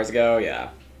 21 hours ago, yeah.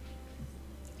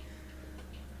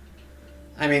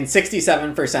 I mean,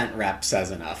 67% rep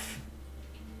says enough.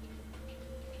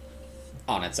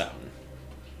 On its own.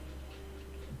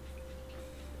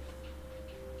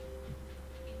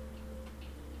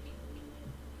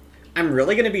 I'm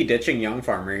really going to be ditching Young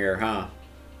Farmer here, huh?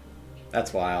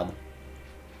 That's wild.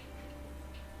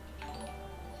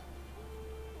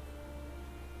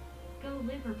 Go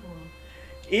Liverpool.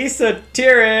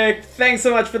 Esoteric! Thanks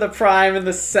so much for the Prime and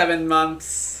the 7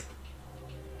 months.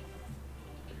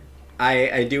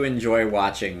 I do enjoy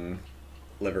watching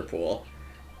Liverpool.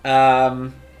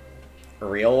 Real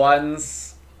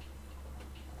ones?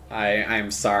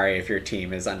 I'm sorry if your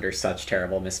team is under such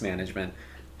terrible mismanagement.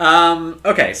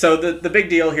 Okay, so the big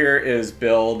deal here is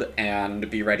build and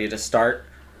be ready to start.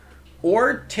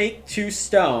 Or take 2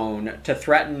 stone to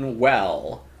threaten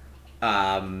well.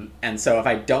 And so if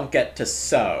I don't get to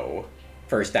sow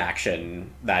first action,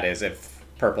 that is if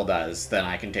purple does, then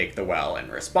I can take the well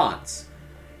in response.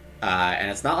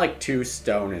 And it's not like 2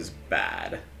 stone is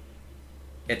bad.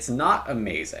 It's not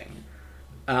amazing.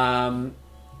 Bog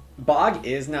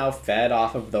is now fed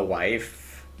off of the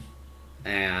wife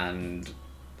and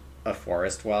a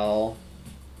forest well.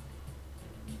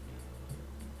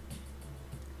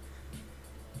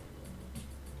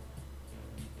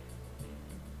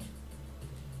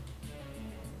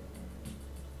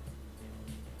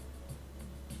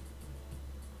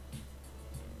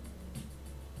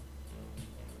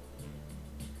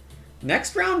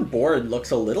 Next round board looks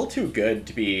a little too good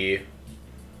to be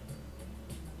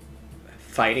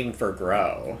fighting for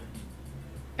grow.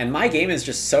 And my game is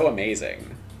just so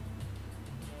amazing.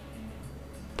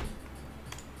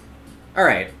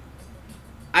 Alright.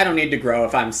 I don't need to grow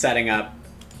if I'm setting up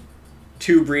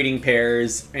 2 breeding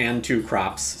pairs and 2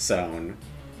 crops sown.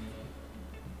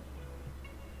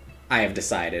 I have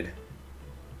decided.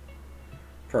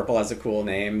 Purple has a cool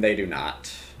name. They do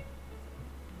not.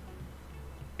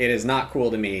 It is not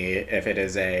cool to me if it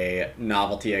is a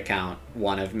novelty account,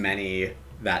 one of many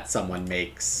that someone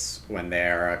makes when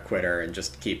they're a quitter and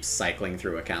just keeps cycling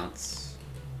through accounts.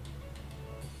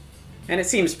 And it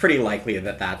seems pretty likely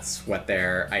that that's what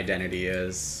their identity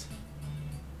is.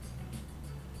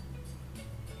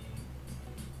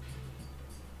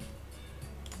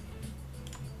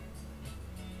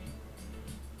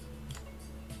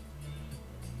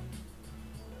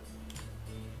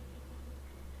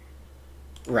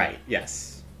 Right,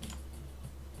 yes.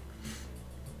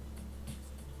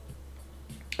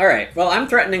 Alright, well, I'm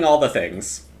threatening all the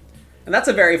things. And that's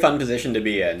a very fun position to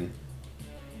be in.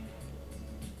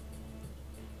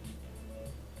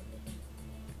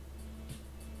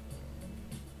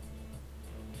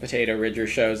 Potato Ridger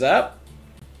shows up.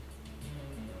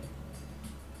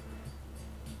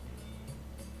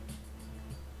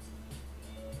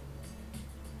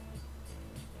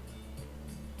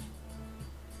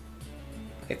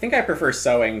 I think I prefer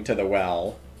sowing to the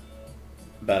well,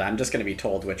 but I'm just going to be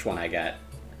told which one I get.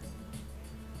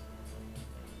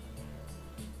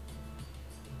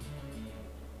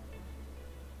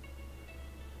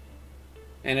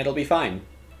 And it'll be fine.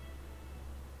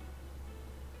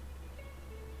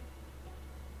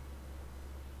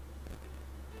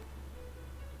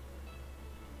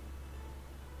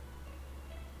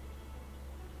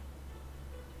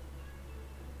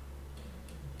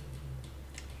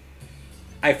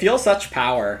 I feel such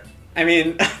power. I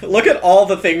mean, look at all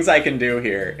the things I can do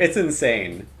here. It's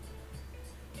insane.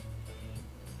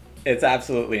 It's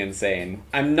absolutely insane.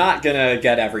 I'm not gonna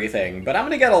get everything, but I'm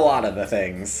gonna get a lot of the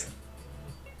things.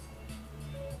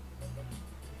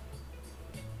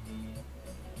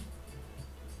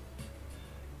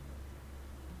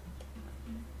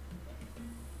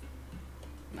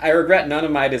 I regret none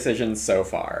of my decisions so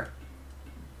far.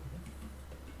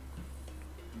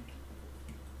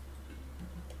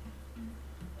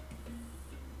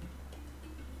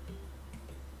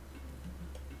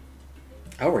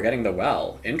 Oh, we're getting the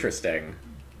well. Interesting.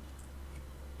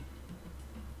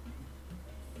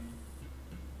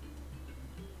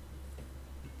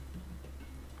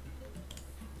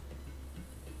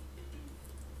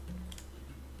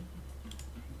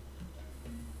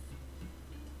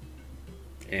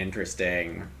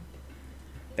 Interesting.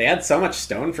 They had so much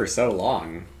stone for so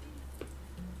long.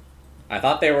 I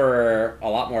thought they were a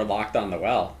lot more locked on the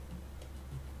well.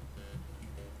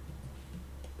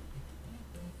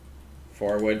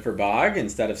 4 wood for bog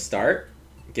instead of start,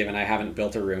 given I haven't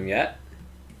built a room yet.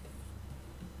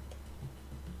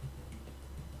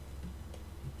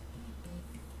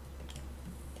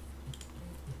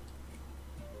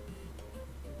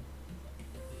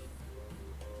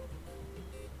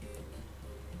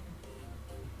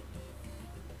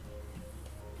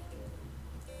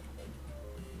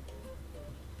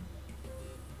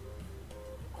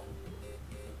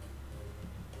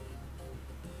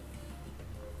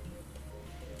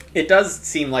 It does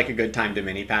seem like a good time to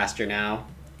mini pasture now.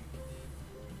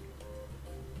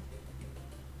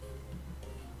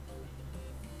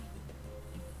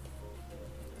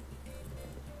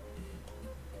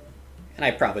 And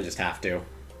I probably just have to.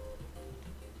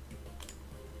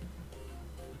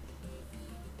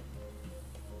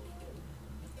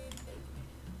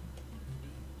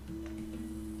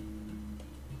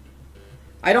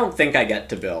 I don't think I get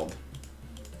to build.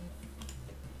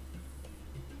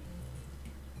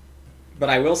 But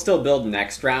I will still build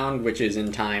next round, which is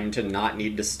in time to not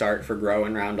need to start for grow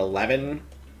in round 11.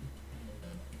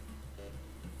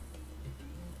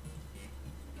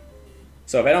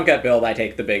 So if I don't get build, I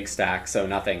take the big stack, so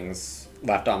nothing's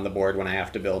left on the board when I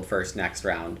have to build first next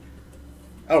round.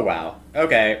 Oh wow.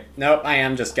 Okay. Nope, I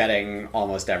am just getting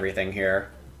almost everything here.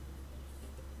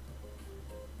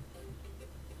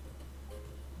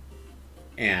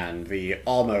 And the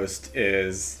almost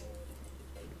is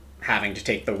having to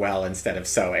take the well instead of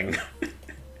sowing.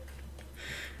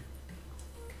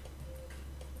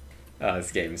 Oh,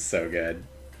 this game is so good.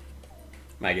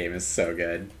 My game is so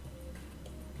good.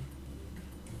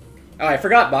 Oh, I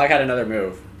forgot Bog had another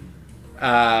move.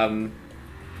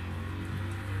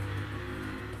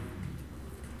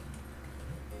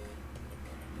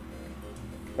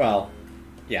 Well,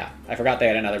 yeah, I forgot they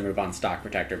had another move on Stock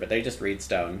Protector, but they just read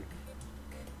Stone.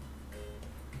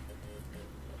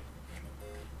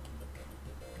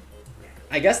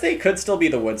 I guess they could still be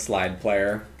the Wood Slide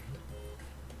player.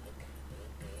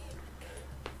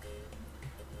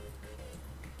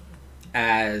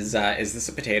 As, is this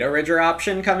a Potato Ridger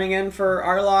option coming in for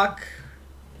Arlok?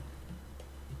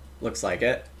 Looks like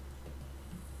it.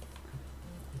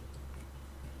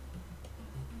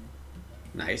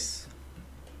 Nice.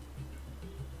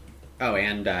 Oh,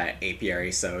 and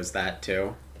Apiary sows that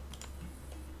too.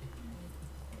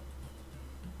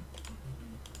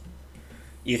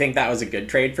 You think that was a good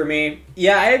trade for me?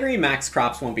 Yeah, I agree max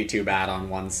crops won't be too bad on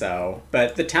one sow,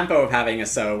 but the tempo of having a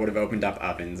sow would have opened up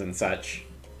ovens and such.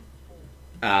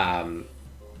 That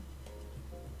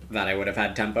I would have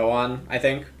had tempo on, I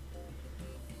think.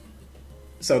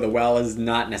 So the well is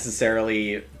not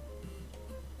necessarily...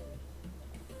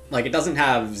 Like, it doesn't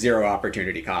have zero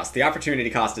opportunity cost. The opportunity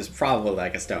cost is probably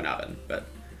like a stone oven, but...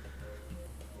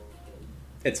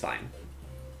 It's fine.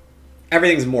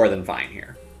 Everything's more than fine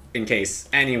here, in case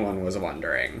anyone was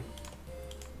wondering.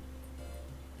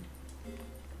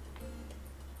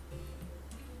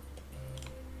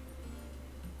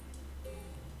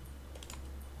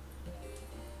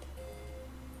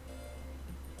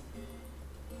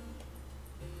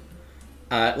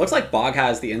 It looks like Bog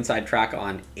has the inside track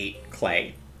on 8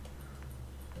 clay.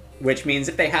 Which means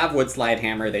if they have wood slide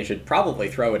hammer, they should probably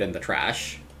throw it in the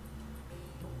trash.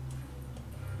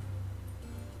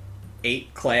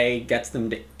 8 clay gets them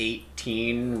to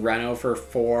 18. Reno for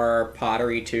 4.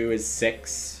 Pottery 2 is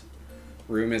 6.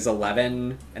 Room is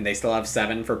 11. And they still have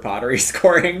 7 for pottery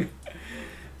scoring.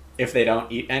 If they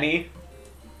don't eat any.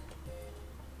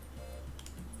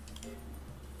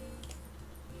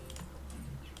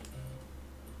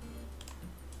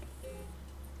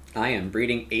 I am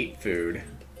breeding 8 food.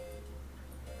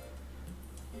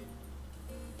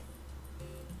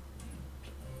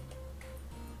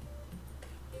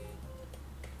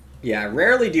 Yeah,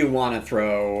 rarely do you want to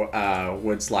throw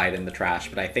wood slide in the trash,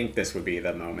 but I think this would be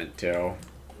the moment too.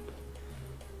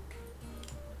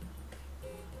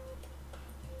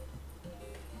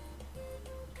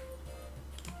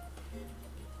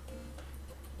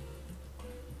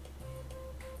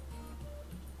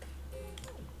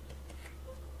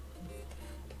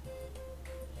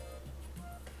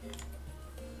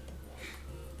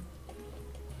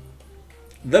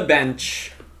 The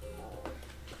bench.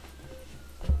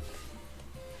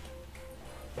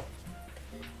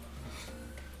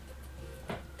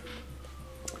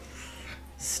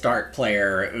 Start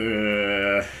player.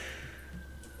 Ugh.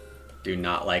 Do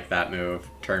not like that move.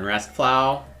 Turn rest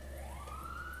plow.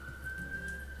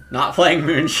 Not playing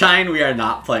Moonshine. We are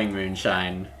not playing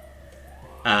Moonshine.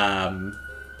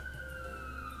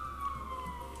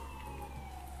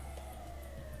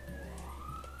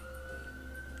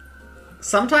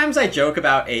 Sometimes I joke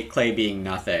about 8 clay being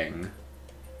nothing.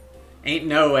 Ain't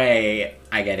no way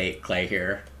I get 8 clay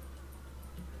here.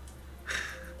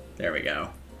 There we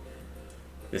go.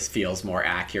 This feels more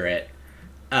accurate.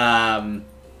 2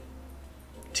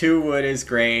 wood is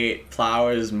great. Plow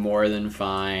is more than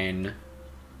fine.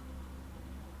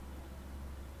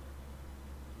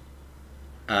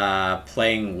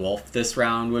 Playing wolf this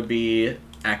round would be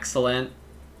excellent.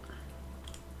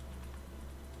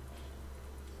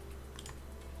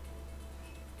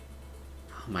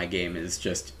 My game is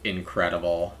just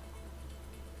incredible.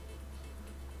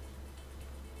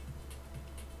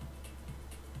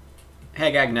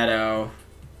 Hey Gagnetto.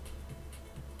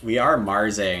 We are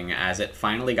Marsing as it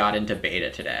finally got into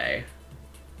beta today.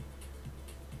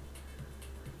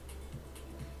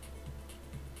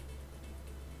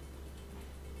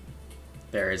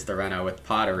 There is the Reno with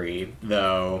pottery,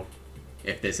 though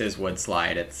if this is wood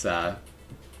slide, it's well,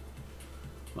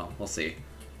 we'll see.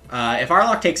 If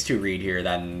Arlok takes 2 reed here,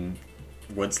 then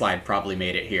wood slide probably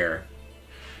made it here.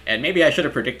 And maybe I should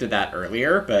have predicted that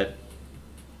earlier, but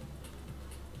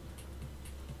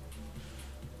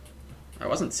I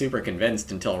wasn't super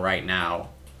convinced until right now.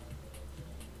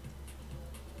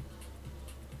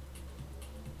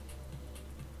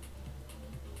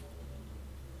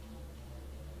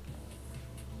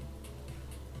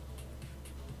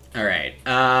 Alright,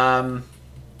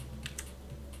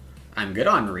 I'm good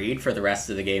on read for the rest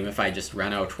of the game if I just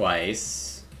Reno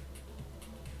twice.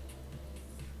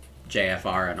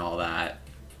 JFR and all that.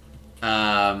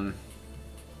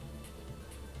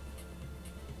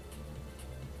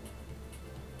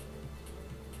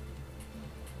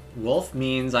 Wolf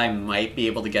means I might be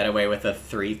able to get away with a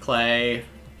 3 clay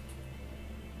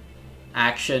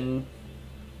action.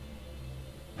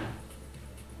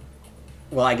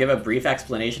 Will I give a brief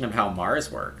explanation of how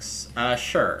Mars works?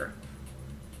 Sure.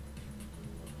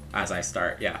 As I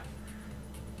start, yeah.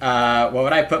 What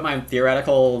would I put my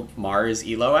theoretical Mars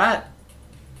elo at?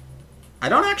 I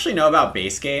don't actually know about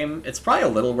base game. It's probably a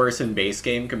little worse in base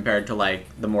game compared to, like,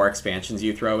 the more expansions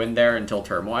you throw in there until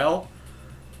Turmoil.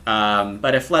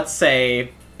 But if, let's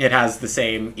say, it has the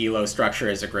same elo structure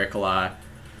as Agricola,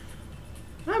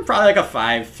 I'm probably like a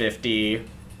 550.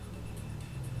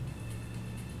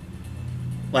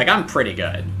 Like, I'm pretty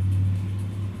good.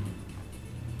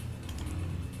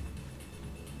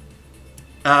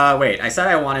 Wait, I said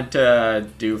I wanted to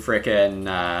do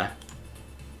frickin',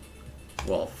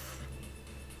 wolf.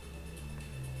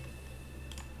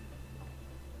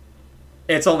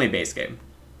 It's only base game.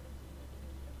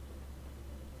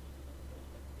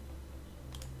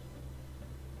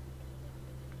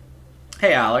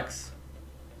 Hey, Alex.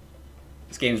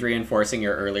 This game's reinforcing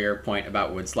your earlier point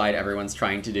about Woodslide. Everyone's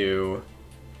trying to do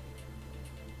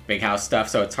big house stuff,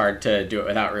 so it's hard to do it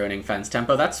without ruining fence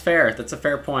tempo. That's fair. That's a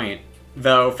fair point.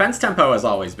 Though fence tempo has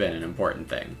always been an important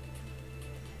thing.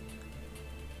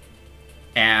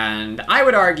 And I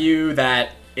would argue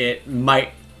that it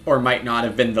might or might not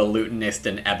have been the Lutenist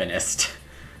and Ebonist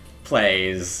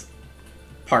plays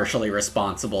partially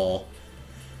responsible.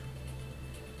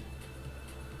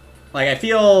 Like, I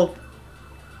feel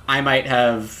I might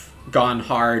have gone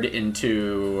hard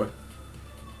into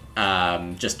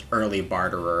just early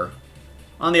barterer.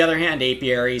 On the other hand,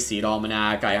 Apiary, Seed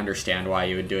Almanac, I understand why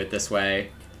you would do it this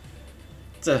way.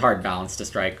 It's a hard balance to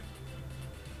strike.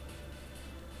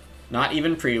 Not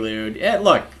even Prelude.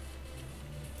 Look.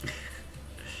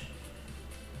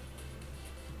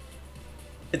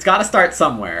 It's got to start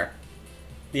somewhere.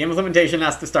 The implementation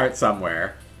has to start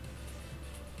somewhere.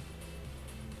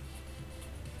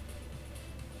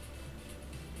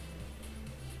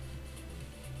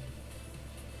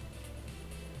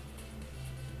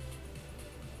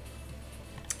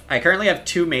 I currently have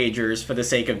 2 majors for the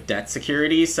sake of debt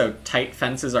security, so tight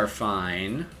fences are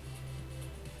fine.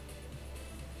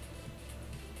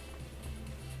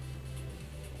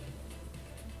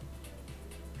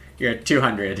 You're at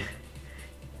 200.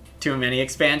 Too many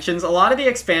expansions. A lot of the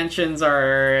expansions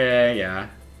are, yeah.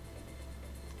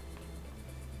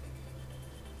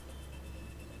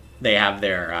 They have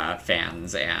their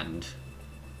fans and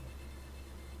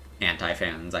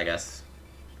anti-fans, I guess.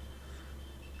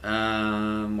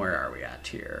 Where are we at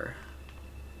here?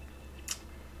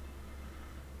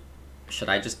 Should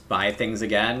I just buy things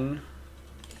again?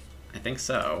 I think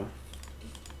so.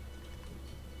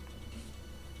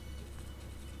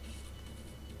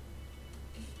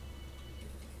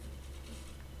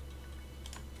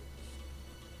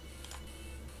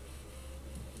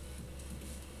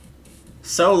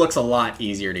 So looks a lot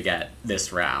easier to get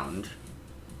this round.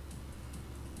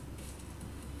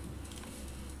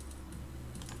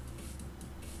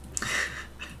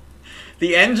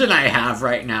 The engine I have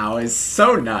right now is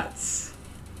so nuts.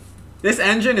 This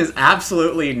engine is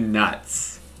absolutely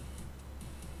nuts.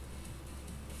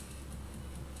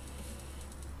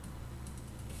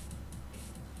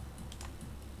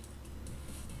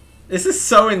 This is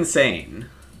so insane.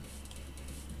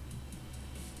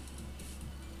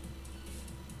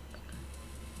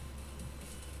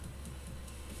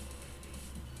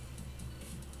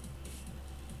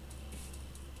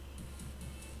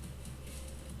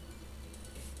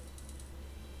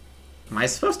 Am I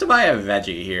supposed to buy a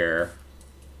veggie here?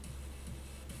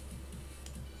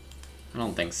 I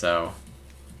don't think so.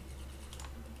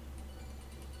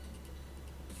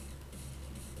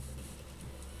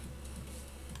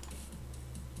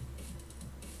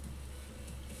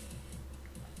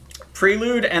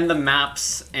 Prelude and the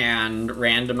maps and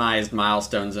randomized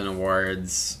milestones and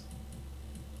awards.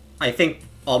 I think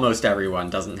almost everyone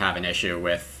doesn't have an issue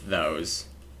with those.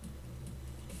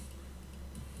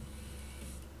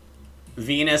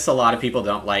 Venus, a lot of people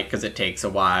don't like because it takes a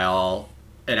while.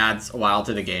 It adds a while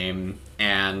to the game,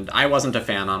 and I wasn't a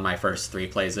fan on my first 3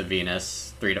 plays of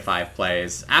Venus, 3 to 5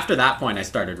 plays. After that point, I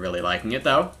started really liking it,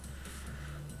 though.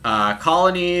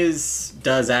 Colonies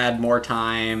does add more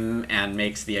time and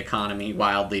makes the economy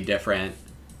wildly different.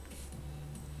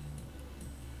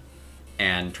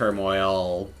 And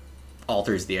Turmoil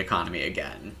alters the economy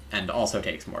again, and also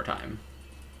takes more time.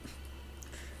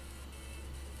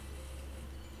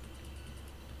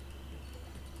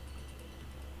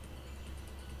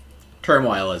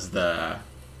 Turmoil is the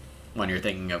one you're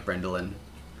thinking of, Brindlin.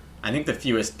 I think the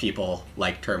fewest people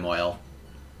like Turmoil.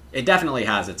 It definitely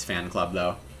has its fan club,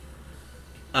 though.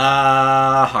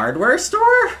 Hardware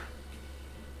store?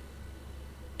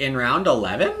 In round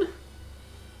 11?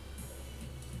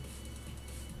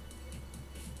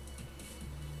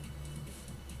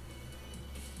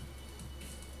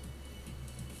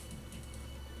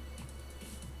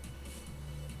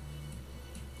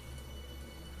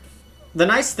 The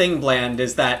nice thing, Bland,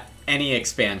 is that any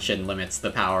expansion limits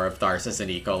the power of Tharsis and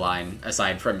Ecoline,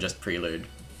 aside from just Prelude.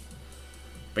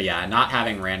 But yeah, not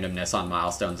having randomness on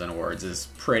milestones and awards is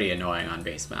pretty annoying on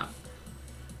base map.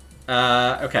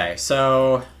 Okay,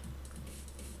 so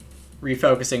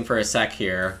refocusing for a sec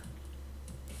here.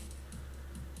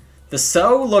 The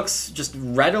So looks just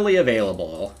readily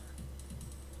available.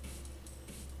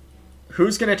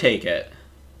 Who's gonna take it?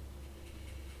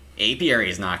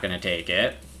 Apiary's not gonna take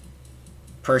it.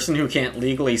 Person who can't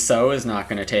legally sew is not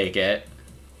going to take it.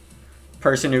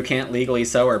 Person who can't legally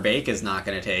sew or bake is not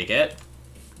going to take it.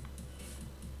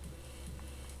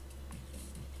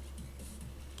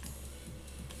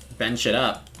 Bench it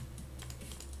up.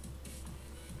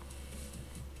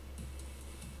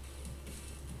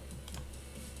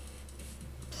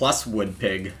 Plus wood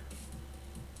pig.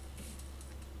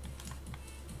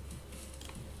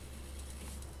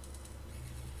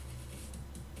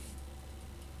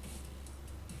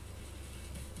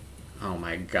 Oh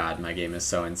my god, my game is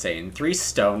so insane. 3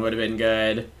 stone would have been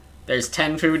good. There's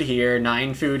 10 food here,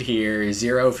 9 food here,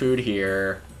 0 food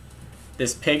here.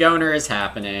 This pig owner is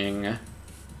happening.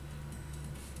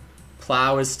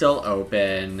 Plow is still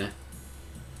open.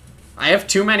 I have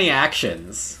too many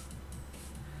actions.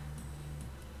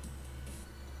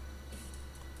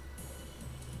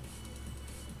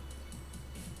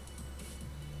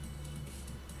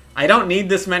 I don't need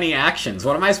this many actions.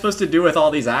 What am I supposed to do with all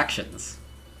these actions?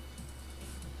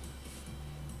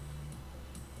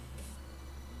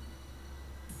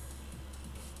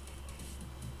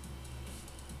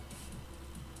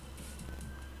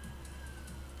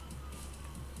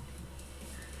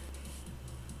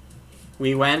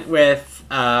 We went with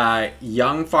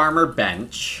Young Farmer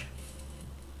Bench.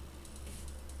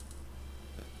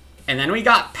 And then we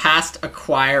got Past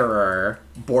Acquirer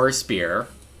Boar Spear.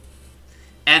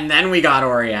 And then we got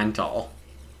Oriental.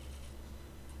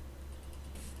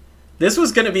 This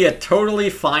was going to be a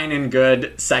totally fine and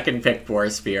good second pick Boar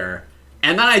Spear.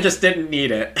 And then I just didn't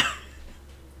need it.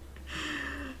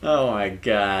 Oh my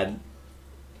god.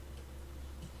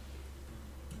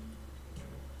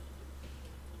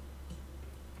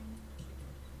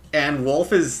 And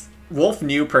Wolf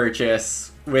new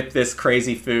purchase with this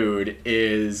crazy food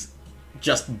is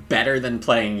just better than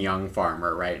playing Young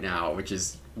Farmer right now, which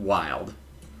is wild.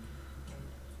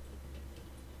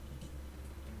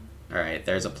 Alright,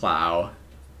 there's a plow.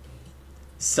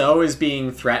 Sow is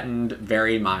being threatened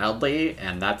very mildly,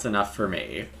 and that's enough for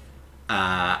me.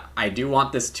 I do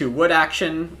want this 2 wood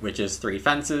action, which is 3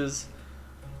 fences.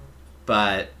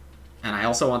 And I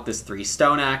also want this 3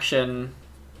 stone action.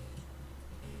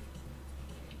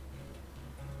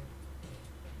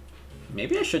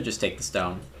 Maybe I should just take the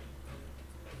stone.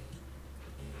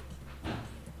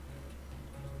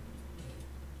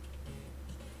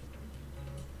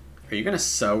 Are you gonna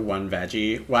sow 1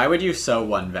 veggie? Why would you sow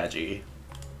 1 veggie?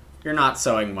 You're not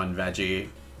sowing 1 veggie.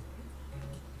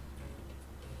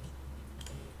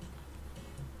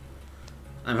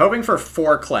 I'm hoping for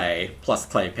 4 clay plus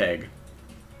clay pig,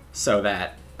 so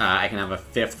that I can have a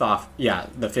 5th off. Yeah,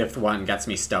 the 5th one gets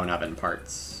me stone oven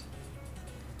parts.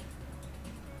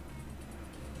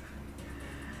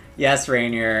 Yes,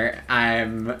 Rainier,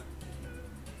 I'm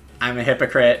a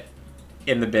hypocrite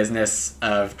in the business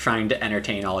of trying to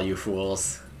entertain all you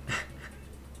fools.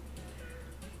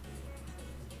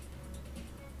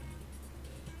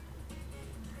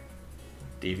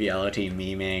 DVLOT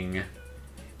memeing.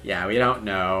 Yeah, we don't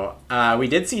know. We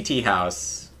did see Tea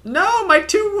House. No, my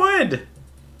 2 wood!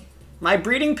 My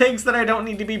breeding pigs that I don't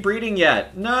need to be breeding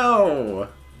yet. No!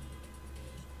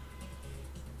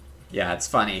 Yeah, it's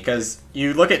funny, because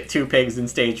you look at 2 pigs in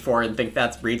stage 4 and think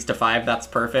that's breeds to 5, that's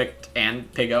perfect, and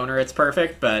pig owner, it's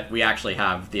perfect, but we actually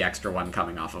have the extra one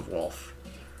coming off of Wolf.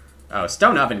 Oh,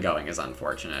 stone oven going is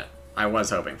unfortunate. I was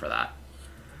hoping for that.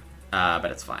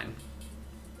 But it's fine.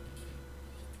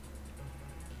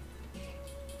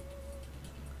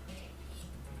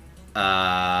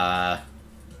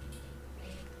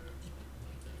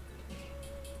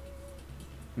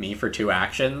 Me for 2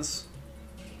 actions?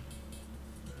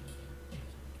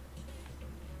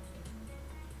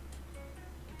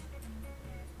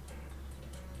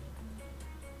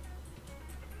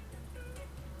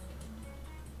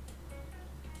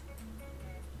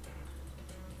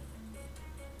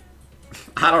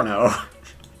 I don't know.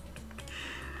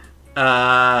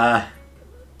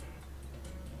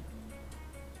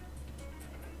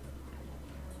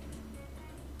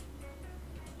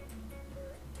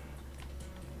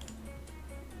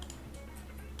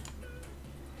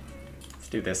 Let's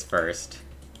do this first.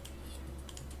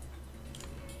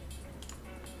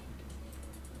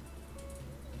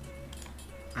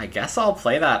 I guess I'll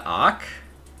play that Auk.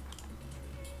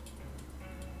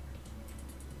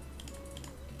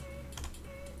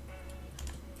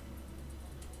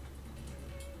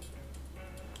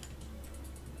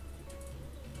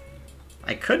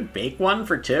 I could bake 1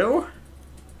 for 2.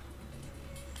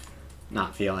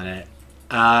 Not feeling it.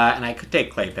 And I could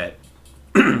take clay pit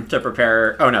to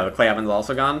prepare... Oh no, the clay oven's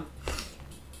also gone.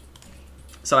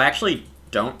 So I actually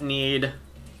don't need...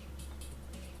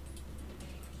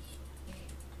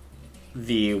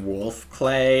 the wolf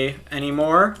clay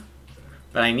anymore,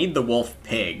 but I need the wolf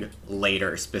pig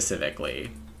later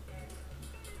specifically.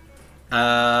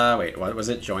 Wait, what was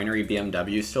it? Joinery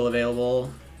BMW still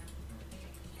available?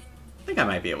 I think I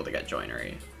might be able to get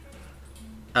joinery.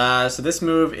 So this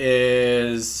move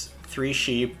is 3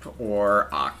 sheep or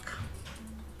Ak.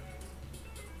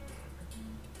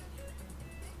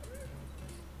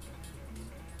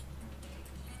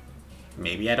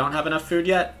 Maybe I don't have enough food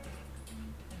yet?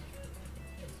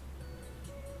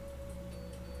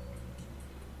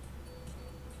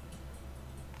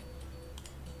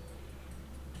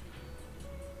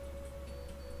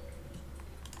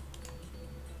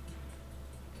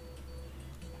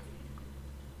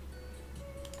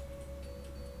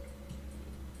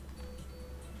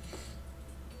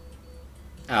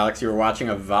 Alex, you were watching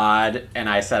a VOD, and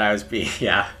I said I was being...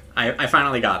 Yeah, I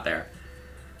finally got there.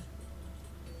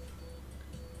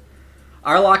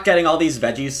 Arlok getting all these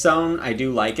veggies sown, I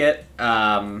do like it.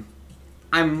 I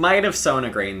might have sown a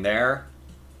grain there,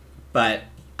 but,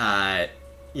 yeah,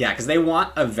 because they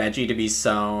want a veggie to be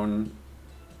sown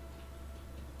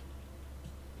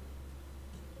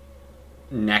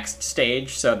next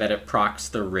stage so that it procs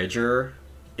the Ridger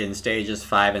in stages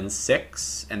 5 and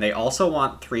 6, and they also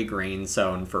want 3 grain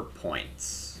sown for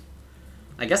points.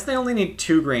 I guess they only need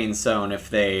 2 grain sown if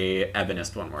they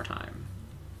Ebonist one more time.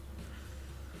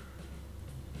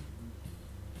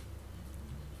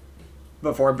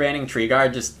 Before banning Tree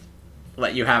Guard, just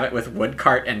let you have it with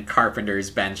Woodcart and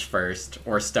Carpenter's bench first,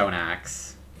 or Stone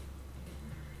Axe.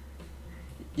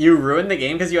 You ruined the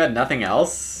game because you had nothing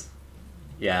else?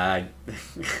 Yeah,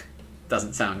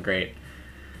 doesn't sound great.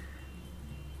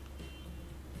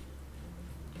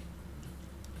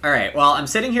 Alright, well, I'm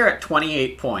sitting here at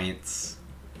 28 points.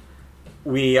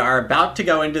 We are about to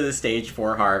go into the stage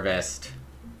 4 harvest.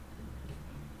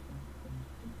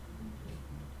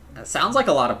 That sounds like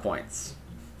a lot of points.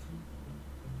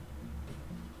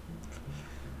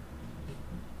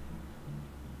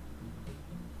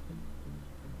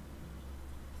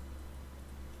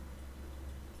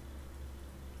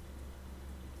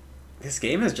 This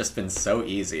game has just been so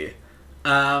easy.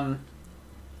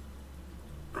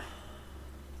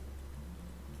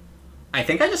 I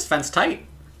think I just fence tight.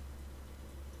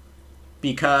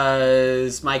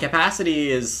 Because my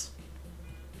capacity is...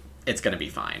 It's gonna be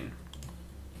fine.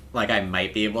 Like, I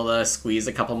might be able to squeeze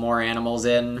a couple more animals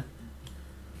in.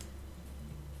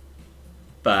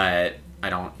 But I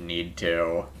don't need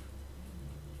to.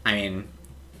 I mean...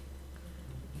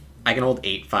 I can hold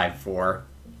 854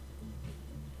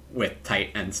 with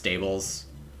tight and stables.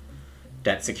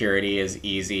 Debt security is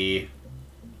easy.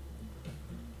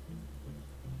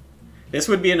 This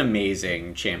would be an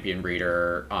amazing champion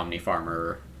breeder, omni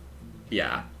farmer.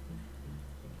 Yeah.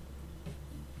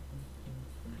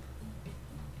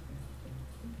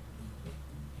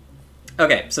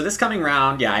 Okay, so this coming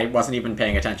round, yeah, I wasn't even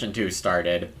paying attention to who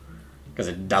started, because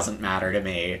it doesn't matter to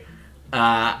me.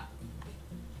 A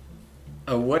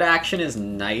wood action is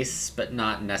nice, but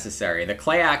not necessary. The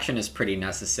clay action is pretty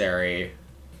necessary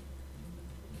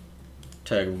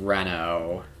to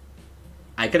Reno.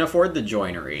 I can afford the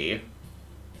joinery.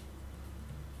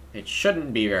 It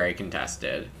shouldn't be very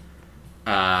contested.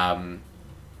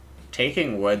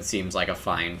 Taking wood seems like a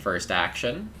fine first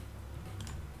action.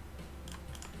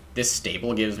 This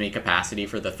stable gives me capacity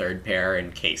for the third pair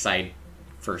in case I,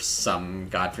 for some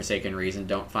godforsaken reason,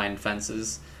 don't find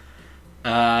fences.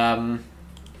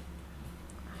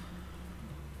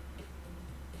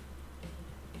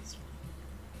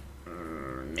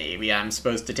 Maybe I'm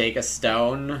supposed to take a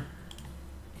stone.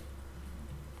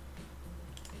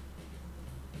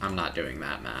 I'm not doing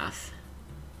that math.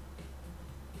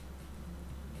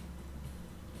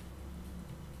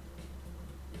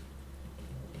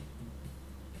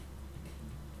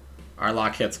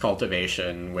 Arlok hits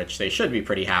cultivation, which they should be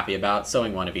pretty happy about.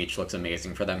 Sowing one of each looks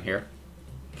amazing for them here.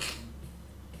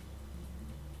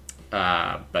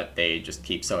 But they just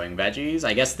keep sowing veggies.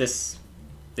 I guess this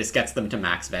gets them to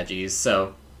max veggies,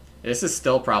 so this is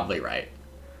still probably right.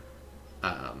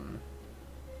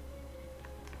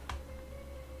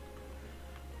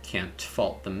 Can't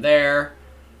fault them there.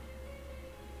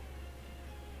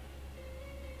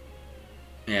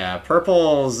 Yeah,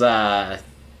 purple's got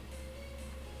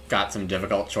some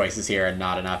difficult choices here and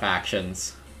not enough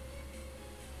actions.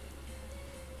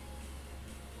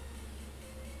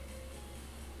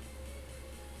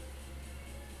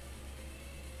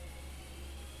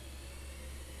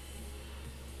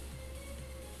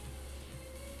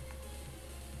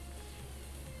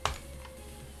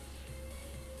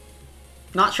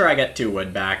 Not sure I get 2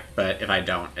 wood back, but if I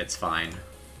don't, it's fine.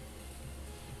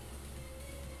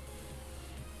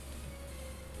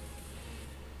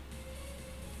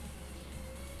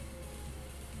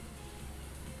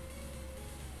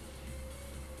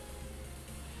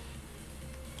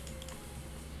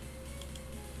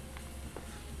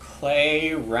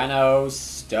 Clay, Reno,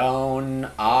 Stone,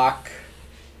 Ock.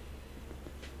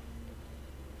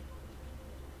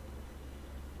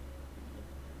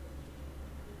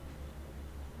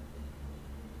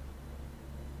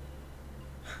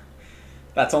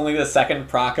 That's only the second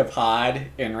proc of Hod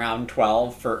in round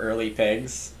 12 for early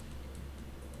pigs.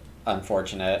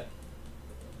 Unfortunate.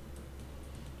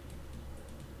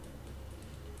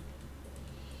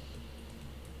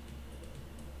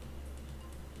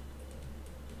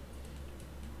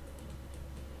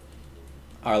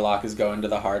 Arlok is going to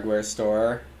the hardware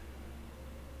store.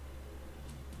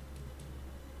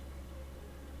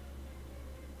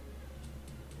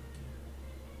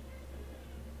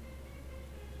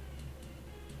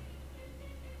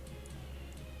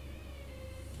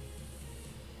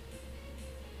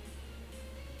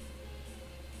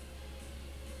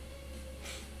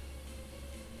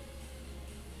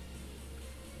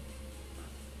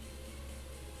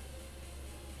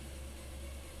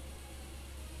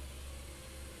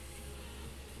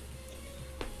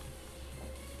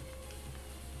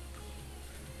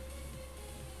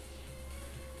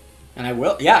 And I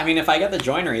will, yeah, I mean, if I get the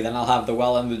joinery, then I'll have the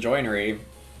well and the joinery.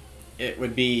 It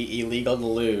would be illegal to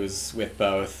lose with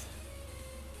both.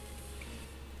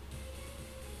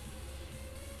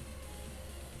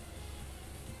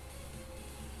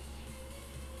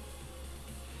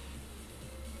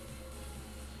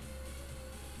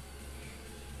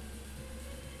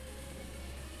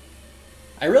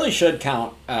 I really should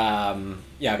count,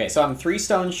 yeah, okay, so I'm 3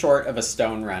 stones short of a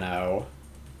stone reno.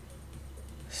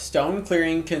 Stone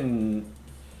clearing can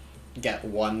get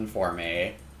 1 for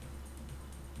me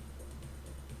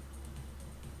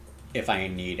if I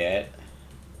need it.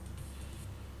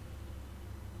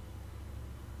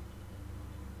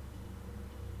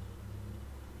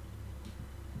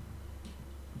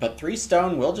 But 3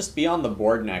 stone will just be on the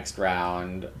board next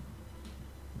round.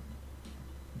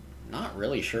 Not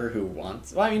really sure who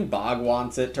wants... Well, I mean, Bog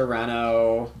wants it to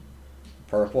Reno.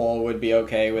 Purple would be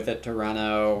okay with it to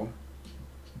Reno.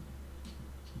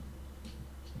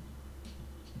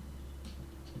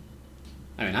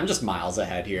 I mean, I'm just miles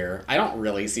ahead here. I don't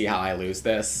really see how I lose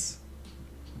this.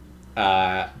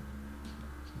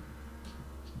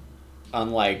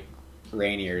 Unlike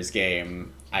Rainier's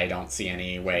game, I don't see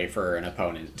any way for an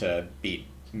opponent to beat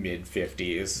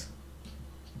mid-50s.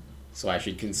 So I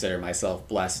should consider myself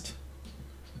blessed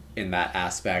in that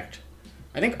aspect.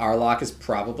 I think Arlok is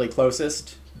probably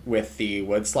closest with the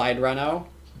Woodslide Reno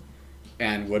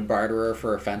and Wood Barterer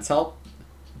for fence help.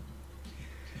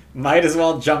 Might as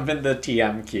well jump into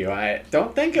TM queue. I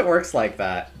don't think it works like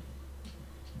that.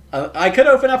 I could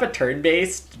open up a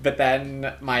turn-based, but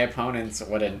then my opponents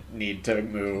wouldn't need to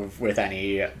move with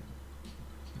any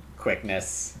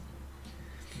quickness.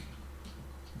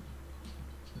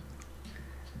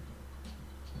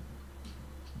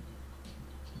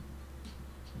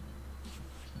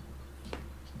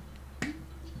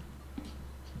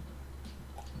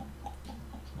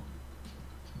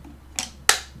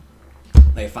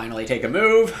 They finally take a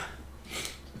move.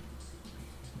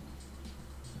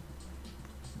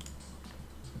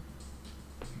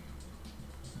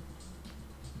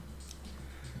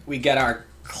 We get our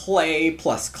clay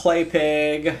plus clay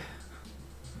pig.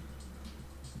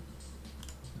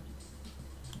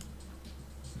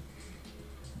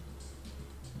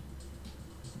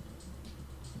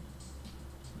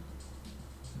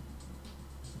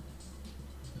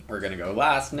 We're gonna go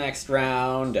last next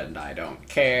round, and I don't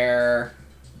care.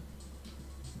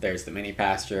 There's the mini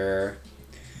pasture.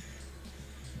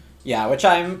 Yeah, which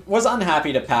I was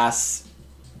unhappy to pass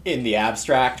in the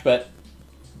abstract, but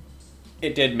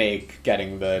it did make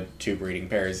getting the 2 breeding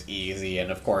pairs easy,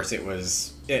 and of course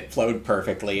it flowed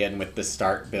perfectly in with the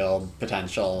start build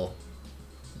potential,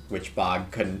 which Bog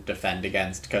couldn't defend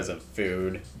against because of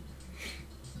food.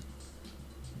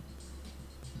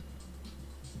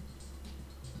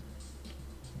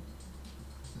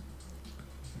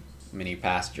 Mini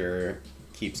pasture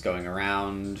keeps going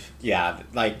around. Yeah,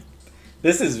 like,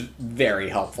 this is very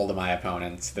helpful to my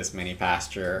opponents, this mini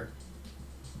pasture.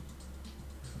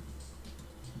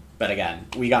 But again,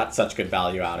 we got such good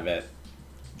value out of it.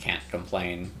 Can't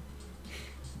complain.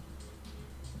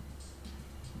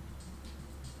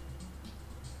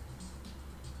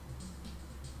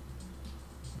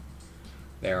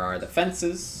 There are the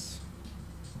fences.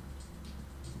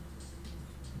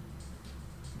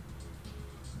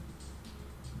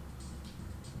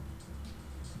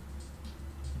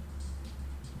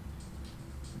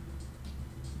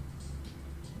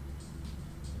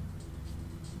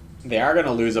 They are going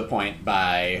to lose a point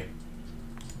by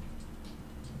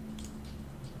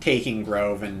taking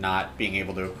Grove and not being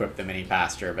able to equip the mini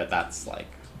pasture, but that's, like,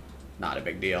 not a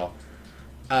big deal.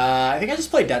 I think I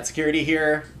just play Debt Security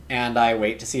here, and I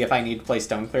wait to see if I need to play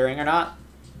Stone Clearing or not.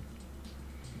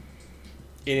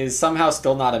 It is somehow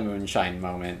still not a Moonshine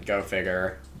moment, go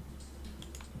figure.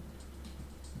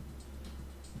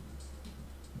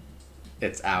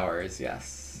 It's ours,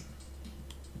 yes.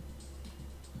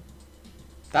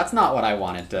 That's not what I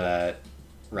wanted to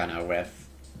Reno with.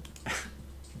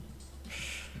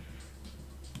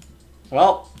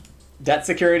 Well, Debt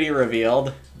Security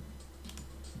revealed.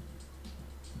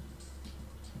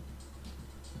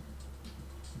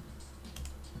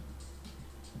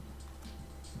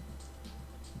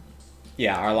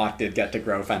 Yeah, Arlok did get to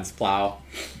grow Fence Plow.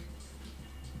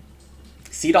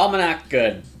 Seed Almanac,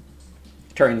 good.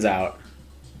 Turns out.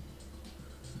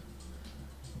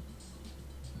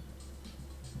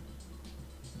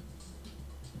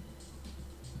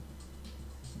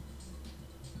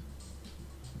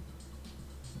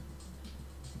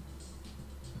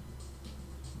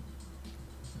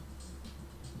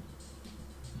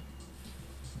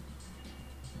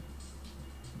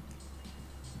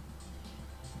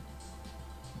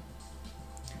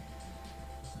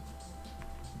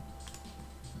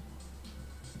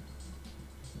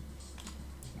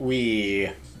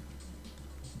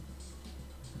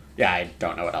 Yeah, I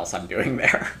don't know what else I'm doing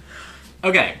there.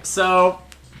 Okay, so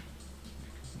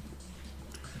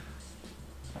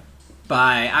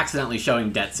by accidentally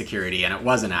showing Debt Security, and it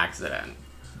was an accident,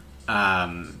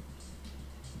 I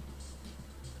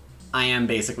am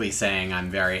basically saying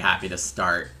I'm very happy to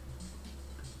start.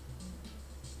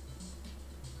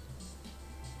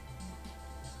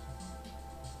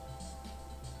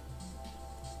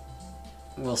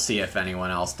 We'll see if anyone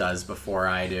else does before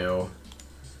I do.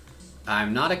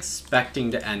 I'm not expecting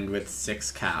to end with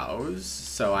 6 cows,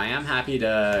 so I am happy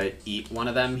to eat one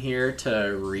of them here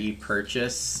to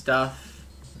repurchase stuff.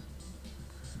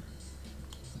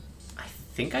 I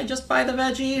think I just buy the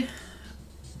veggie.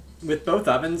 With both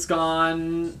ovens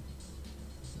gone,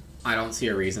 I don't see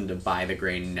a reason to buy the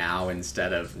grain now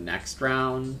instead of next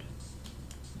round.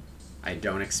 I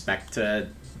don't expect to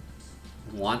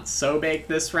want so bake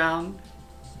this round.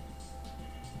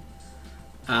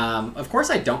 Of course,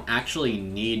 I don't actually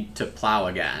need to plow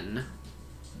again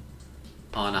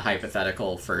on a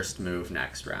hypothetical first move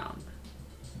next round.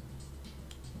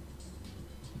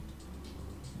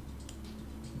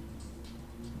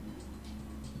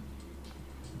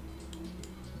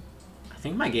 I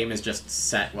think my game is just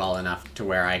set well enough to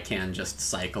where I can just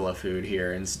cycle a food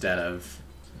here instead of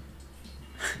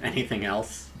anything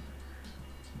else.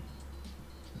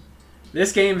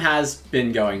 This game has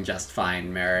been going just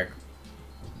fine, Merrick.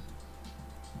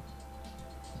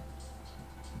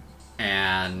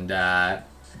 And that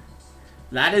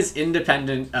is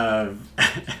independent of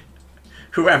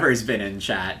whoever's been in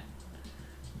chat.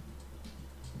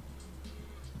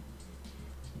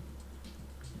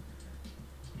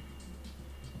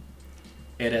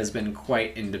 It has been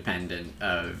quite independent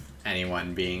of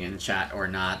anyone being in chat or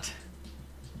not.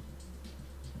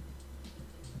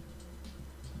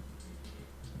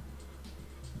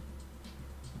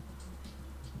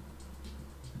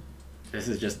 This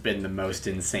has just been the most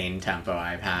insane tempo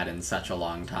I've had in such a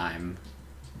long time.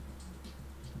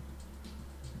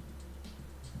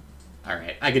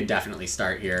 Alright, I could definitely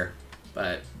start here,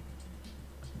 but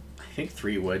I think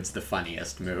 3 wood's the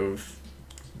funniest move,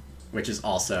 which is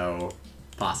also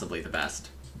possibly the best.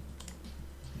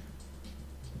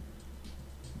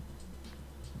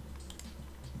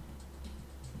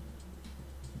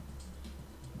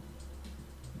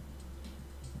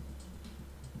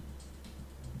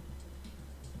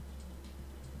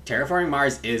 Terraforming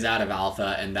Mars is out of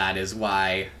alpha, and that is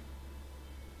why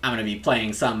I'm going to be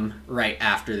playing some right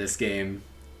after this game.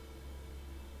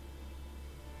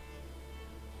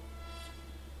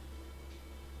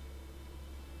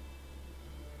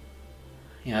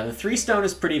 Yeah, the 3 stone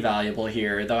is pretty valuable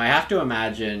here, though I have to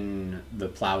imagine the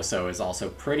Plowso is also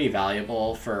pretty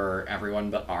valuable for everyone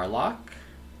but Arlok.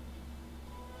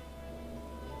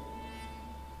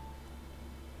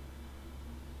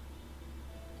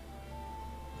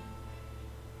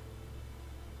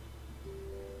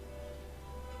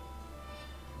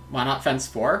 Why not fence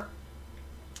 4?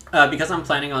 Because I'm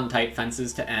planning on tight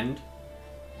fences to end.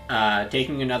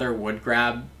 Taking another wood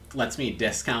grab lets me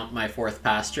discount my 4th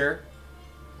pasture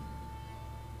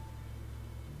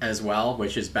as well,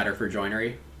 which is better for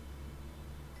joinery.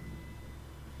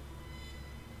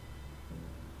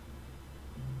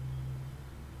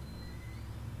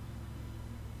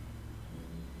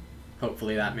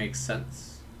 Hopefully that makes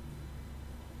sense.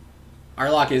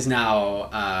 Arlok is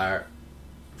now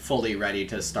fully ready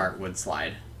to start wood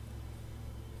slide.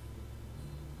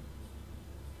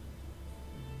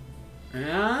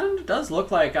 And it does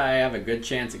look like I have a good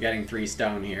chance of getting 3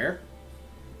 stone here.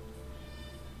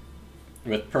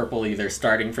 With purple either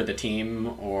starting for the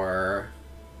team or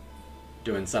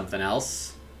doing something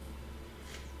else.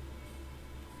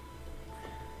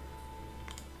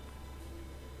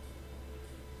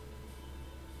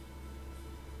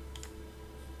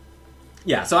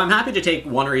 Yeah, so I'm happy to take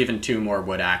 1 or even 2 more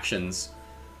wood actions.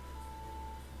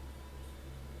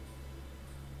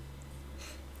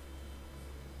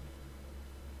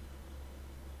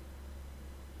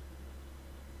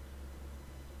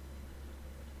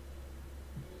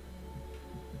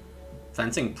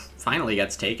 Fencing finally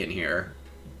gets taken here.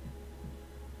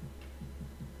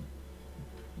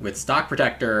 With Stock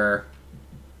Protector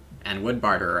and Wood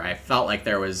Barter, I felt like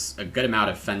there was a good amount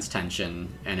of fence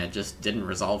tension, and it just didn't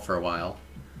resolve for a while.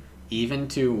 Even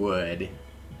to wood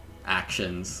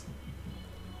actions.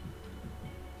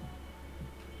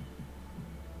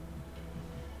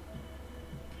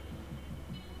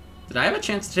 Did I have a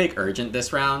chance to take Urgent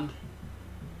this round?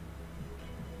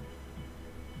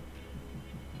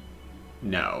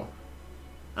 No.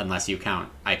 Unless you count,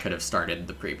 I could have started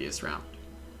the previous round.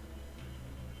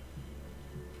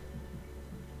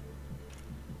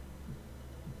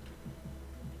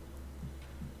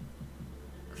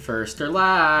 First or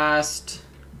last?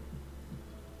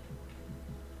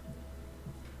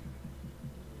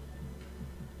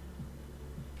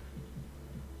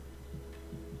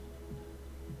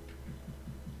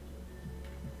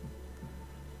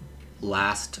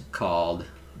 Last called.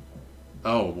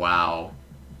 Oh, wow.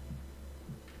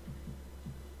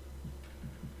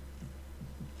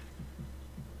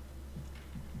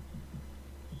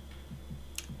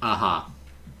 Uh-huh.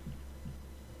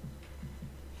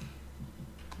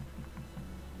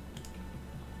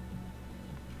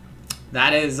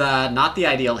 That is not the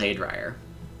ideal hairdryer.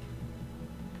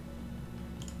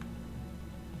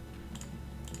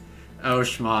 Oh,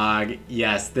 Schmog.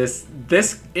 Yes, this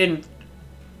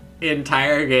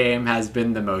entire game has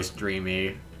been the most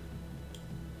dreamy.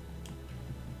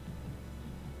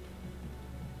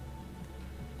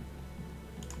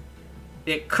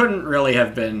 It couldn't really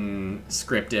have been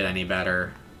scripted any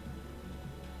better.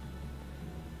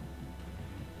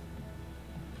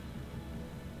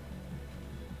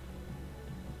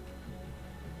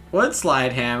 Wood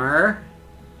Slide Hammer.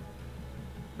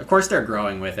 Of course they're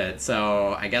growing with it,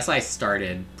 so I guess I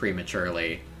started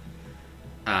prematurely.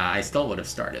 I still would have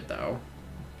started, though.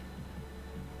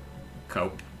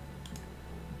 Cope.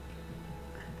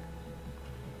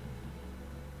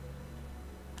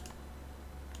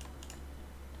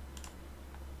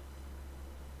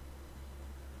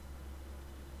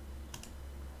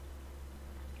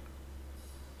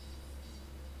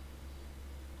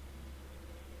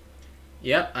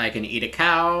 Yep, I can eat a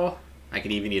cow. I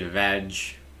can even eat a veg.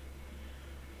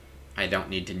 I don't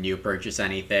need to new purchase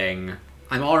anything.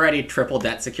 I'm already triple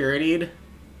debt securityed,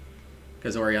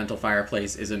 because Oriental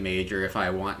Fireplace is a major if I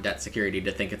want debt security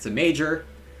to think it's a major.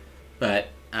 But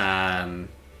I'll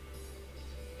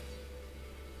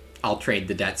trade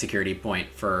the debt security point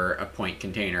for a point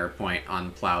container point on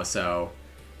Plow. So,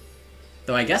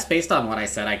 though I guess based on what I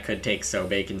said, I could take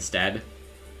Sobake instead.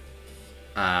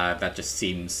 That just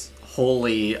seems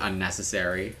wholly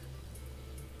unnecessary.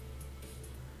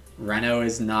 Reno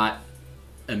is not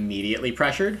immediately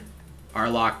pressured.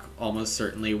 Arlok almost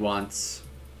certainly wants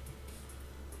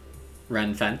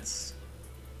Ren Fence.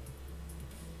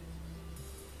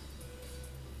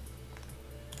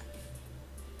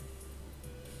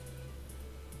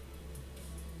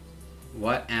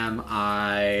 What am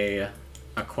I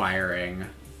acquiring?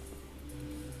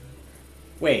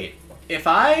 Wait, if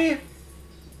I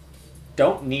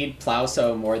don't need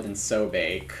Plowsow more than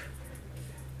Sobake,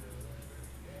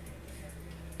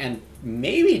 and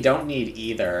maybe don't need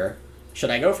either, should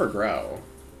I go for Grow?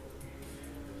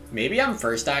 Maybe I'm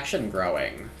first action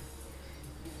growing.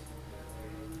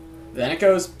 Then it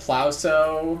goes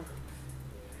Plowsow.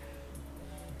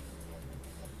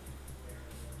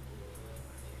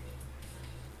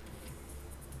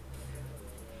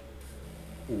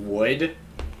 Wood.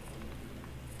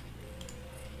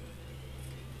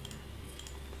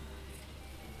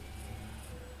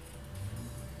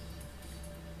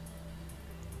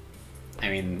 I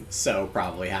mean, sow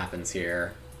probably happens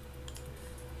here.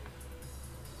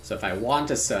 So if I want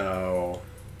to sow,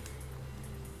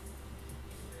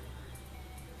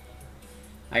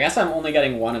 I guess I'm only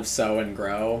getting one of sow and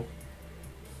grow.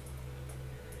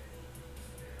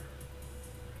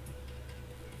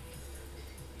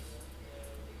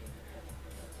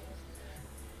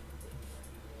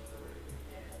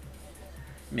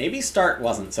 Maybe start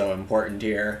wasn't so important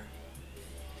here.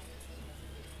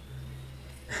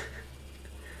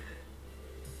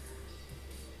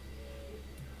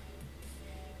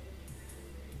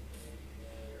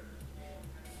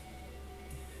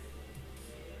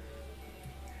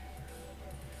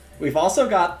 We've also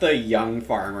got the young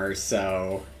farmer,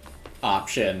 so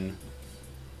option.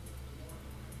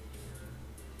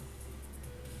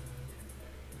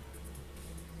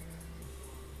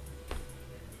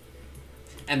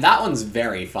 And that one's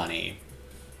very funny.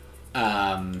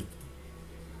 Because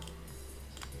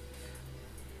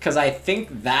I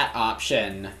think that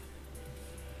option,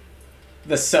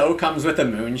 the so comes with a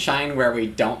moonshine where we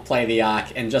don't play the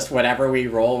Yak, and just whatever we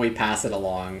roll, we pass it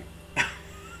along.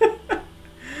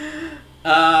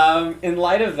 In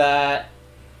light of that,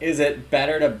 is it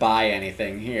better to buy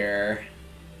anything here?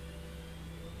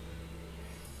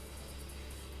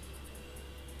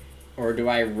 Or do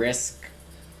I risk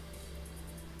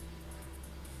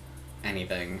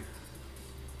anything?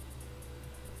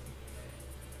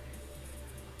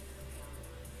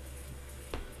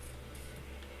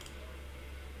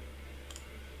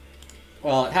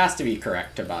 Well, it has to be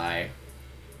correct to buy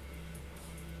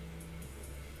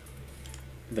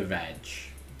the veg.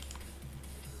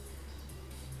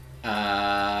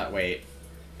 Wait.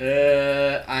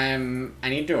 I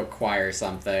need to acquire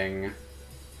something,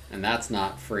 and that's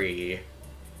not free.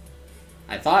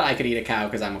 I thought I could eat a cow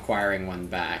because I'm acquiring one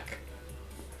back.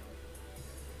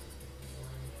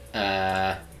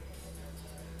 No,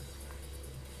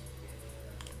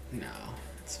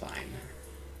 it's fine.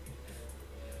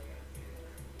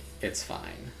 It's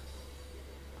fine.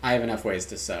 I have enough ways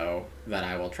to sow that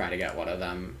I will try to get one of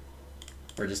them.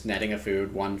 We're just netting a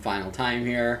food one final time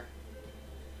here.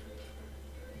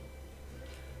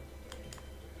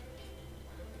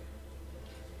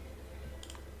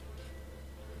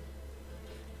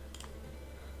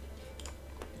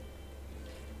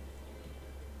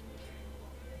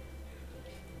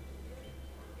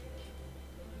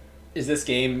 Is this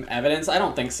game evidence? I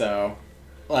don't think so.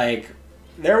 Like,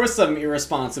 there was some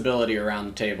irresponsibility around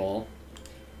the table.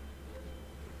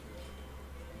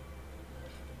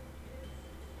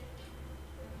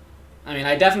 I mean,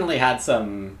 I definitely had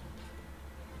some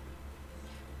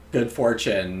good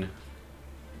fortune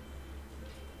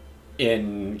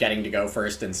in getting to go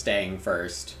first and staying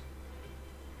first.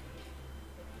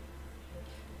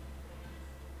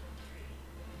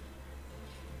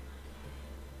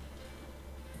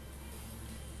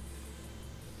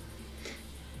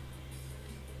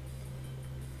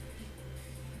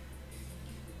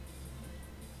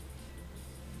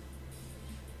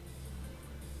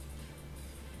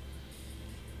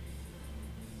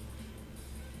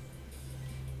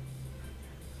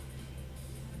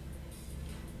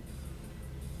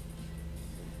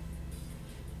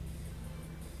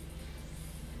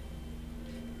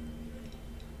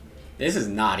 This is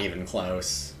not even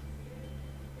close.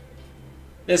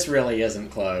 This really isn't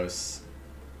close.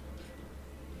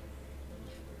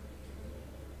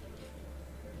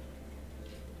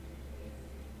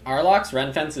 Arloc's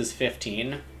Ren Fence is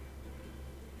 15.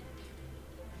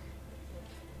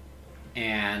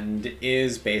 And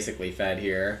is basically fed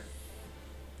here.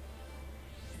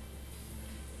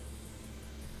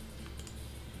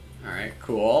 Alright,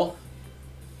 cool.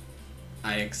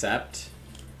 I accept.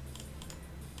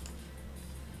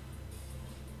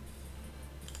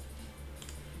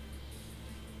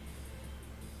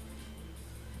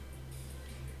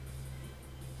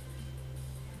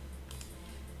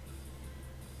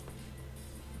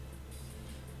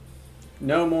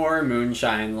 No more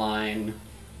moonshine line.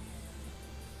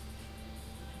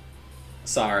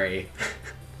 Sorry.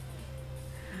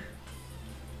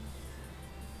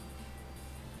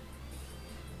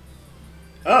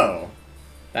 Oh,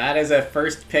 that is a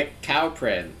first pick cow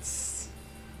prince.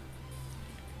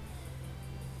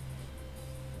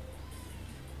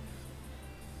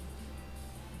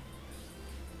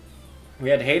 We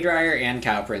had Haydryer and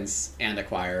cow prince and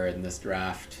acquire in this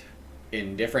draft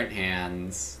in different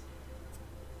hands.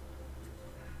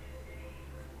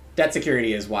 Debt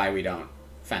security is why we don't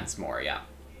fence more, yeah.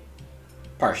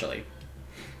 Partially.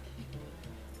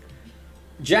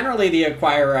 Generally, the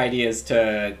acquirer idea is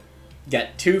to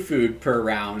get 2 food per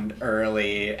round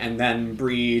early and then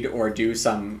breed or do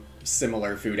some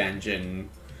similar food engine.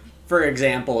 For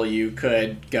example, you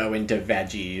could go into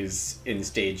veggies in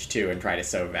stage 2 and try to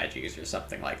sow veggies or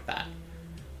something like that.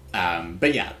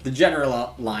 But yeah, the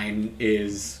general line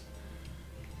is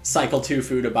cycle 2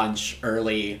 food a bunch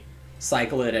early,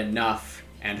 cycle it enough,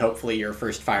 and hopefully your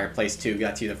first fireplace 2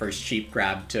 gets you the first sheep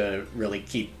grab to really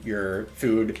keep your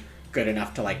food good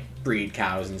enough to, like, breed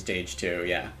cows in stage 2,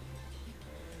 yeah.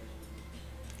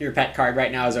 Your pet card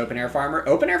right now is Open Air Farmer.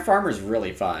 Open Air Farmer is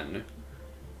really fun.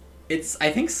 It's,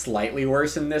 I think, slightly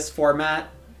worse in this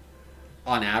format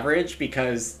on average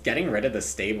because getting rid of the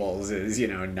stables is, you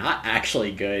know, not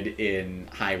actually good in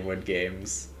high wood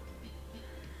games.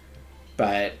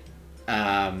 But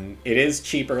It is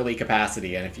cheap early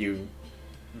capacity, and if you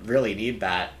really need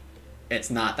that, it's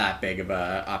not that big of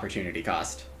a opportunity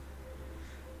cost.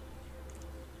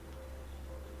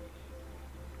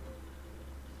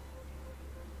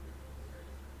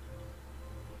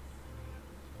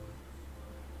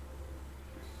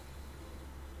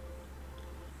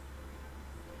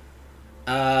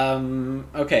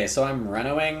 Okay, so I'm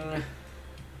renoing.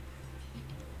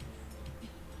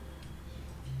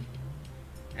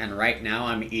 And right now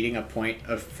I'm eating a point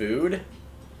of food.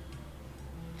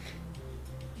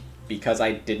 Because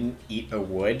I didn't eat a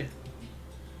wood.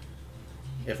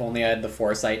 If only I had the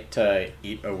foresight to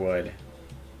eat a wood.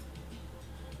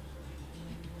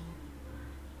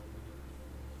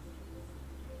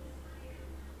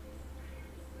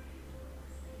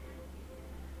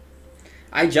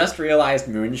 I just realized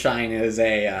Moonshine is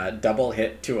a double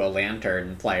hit to a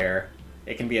lantern player.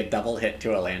 It can be a double hit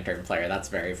to a lantern player. That's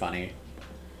very funny.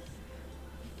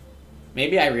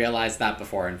 Maybe I realized that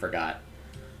before and forgot.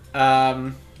 If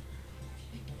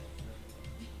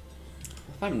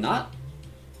I'm not...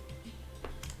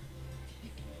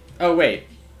 Oh, wait.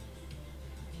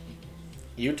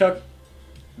 You took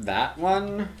that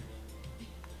one?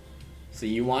 So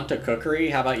you want a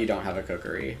cookery? How about you don't have a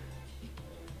cookery?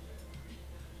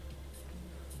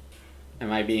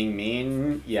 Am I being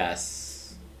mean?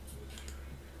 Yes.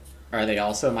 Are they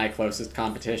also my closest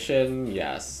competition?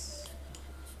 Yes.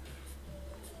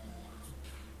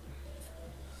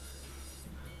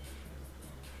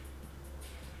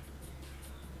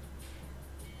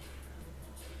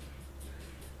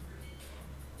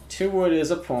 Two wood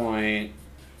is a point.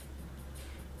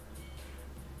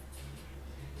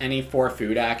 Any 4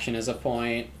 food action is a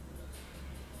point.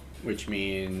 Which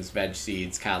means veg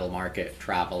seeds, cattle market,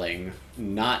 traveling,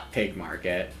 not pig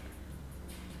market.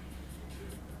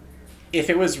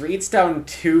 If it was Reedstone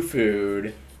 2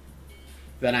 food,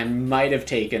 then I might have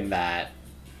taken that.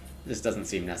 This doesn't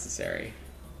seem necessary.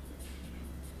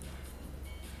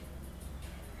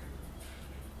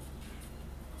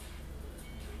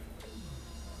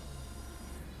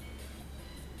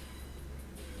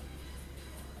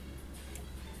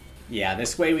 Yeah,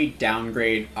 this way we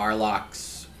downgrade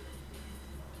Arloc's.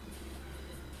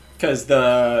 Because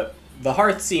the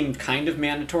hearth seemed kind of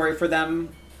mandatory for them.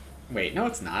 Wait, no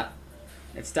it's not.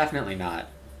 It's definitely not.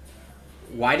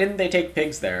 Why didn't they take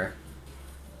pigs there?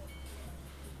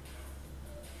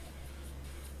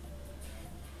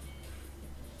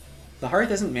 The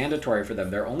hearth isn't mandatory for them.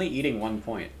 They're only eating 1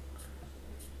 point.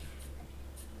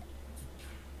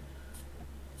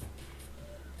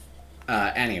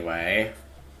 Anyway.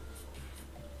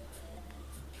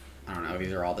 I don't know,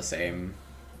 these are all the same.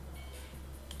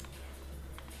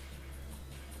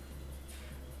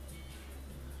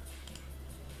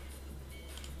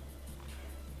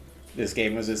 This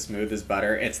game was as smooth as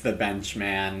butter. It's the bench,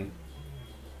 man.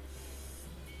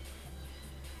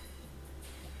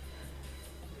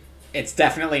 It's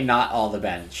definitely not all the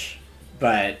bench,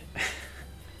 but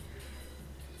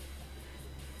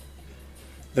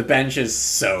the bench is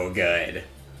so good.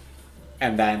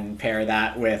 And then pair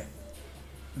that with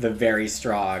the very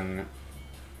strong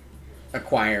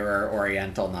acquirer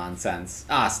oriental nonsense.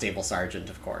 Ah, stable sergeant,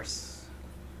 of course.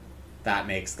 That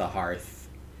makes the hearth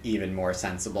even more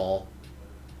sensible.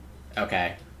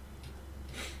 Okay.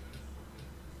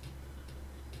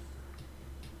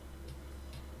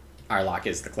 Arlok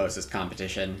is the closest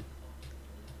competition.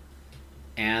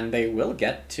 And they will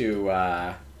get to,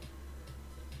 a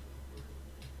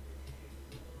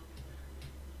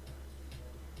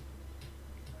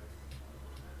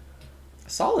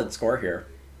solid score here.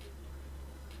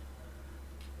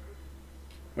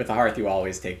 With the hearth, you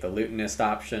always take the lutenist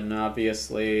option,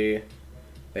 obviously.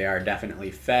 They are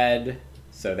definitely fed,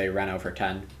 so they reno for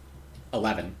 10.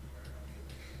 11.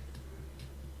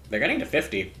 They're getting to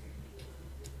 50.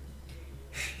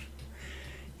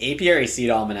 Apiary Seed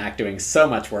Almanac doing so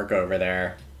much work over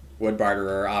there. Wood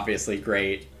Barterer, obviously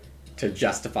great to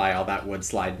justify all that wood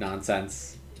slide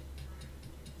nonsense.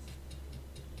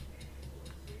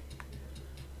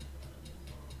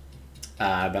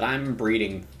 But I'm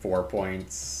breeding 4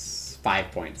 points,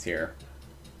 5 points here.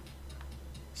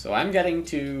 So I'm getting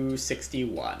to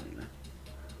 61.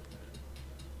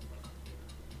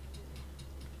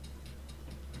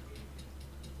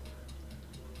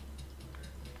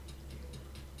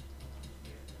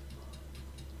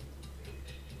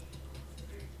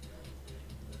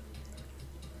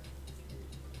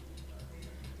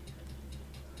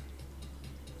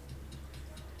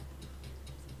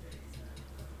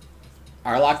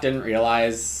 Arlok didn't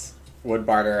realize Wood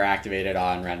Barter activated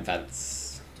on Ren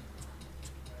Fence.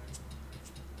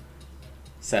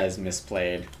 Says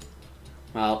misplayed.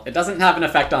 Well, it doesn't have an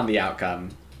effect on the outcome.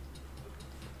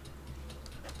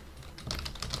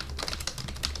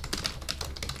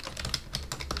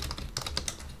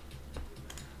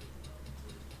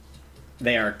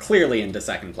 They are clearly into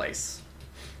second place.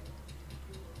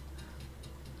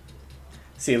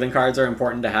 Ceiling cards are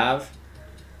important to have.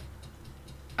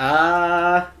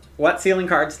 What ceiling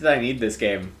cards did I need this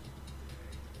game?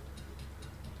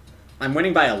 I'm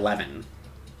winning by 11.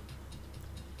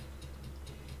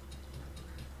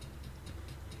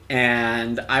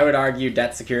 And I would argue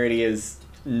debt security is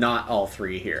not all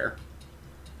three here.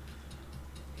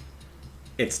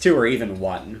 It's 2 or even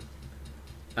 1.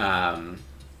 And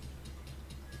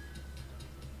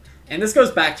this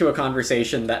goes back to a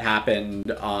conversation that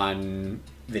happened on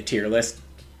the tier list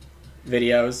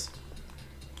videos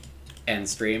and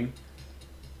stream.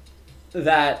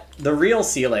 That the real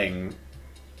ceiling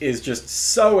is just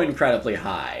so incredibly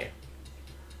high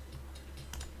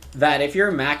that if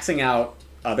you're maxing out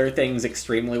other things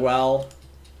extremely well,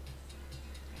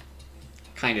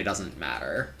 kind of doesn't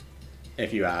matter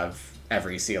if you have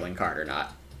every ceiling card or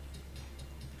not.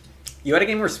 You had a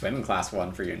game where Swim Class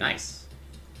won for you. Nice.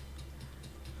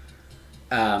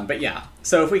 But yeah,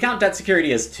 so if we count debt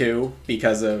security as 2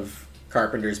 because of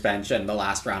Carpenter's Bench and the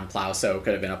last round Plowso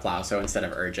could have been a Plowso instead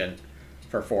of Urgent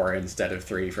for 4 instead of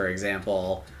 3, for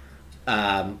example.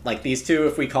 Like these 2,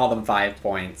 if we call them 5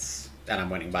 points, then I'm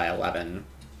winning by 11.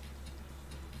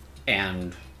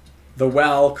 And the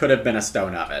well could have been a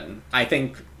Stone Oven. I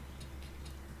think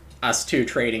us 2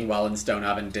 trading well in Stone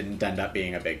Oven didn't end up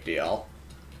being a big deal.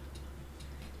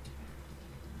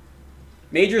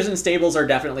 Majors and stables are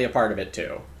definitely a part of it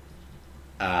too.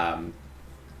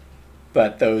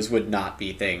 But those would not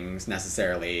be things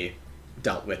necessarily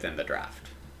dealt with in the draft.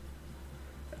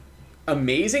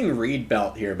 Amazing reed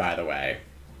belt here, by the way.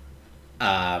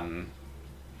 And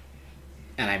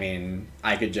I mean,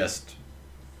 I could just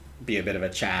be a bit of a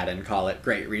Chad and call it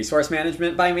great resource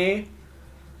management by me.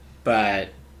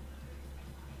 But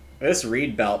this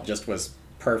reed belt just was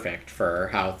perfect for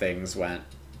how things went.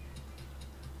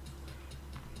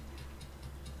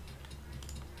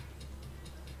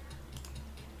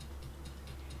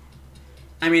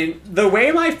 I mean, the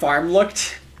way my farm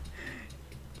looked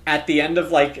at the end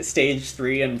of, like, stage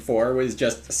 3 and 4 was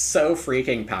just so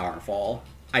freaking powerful.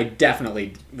 I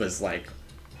definitely was, like,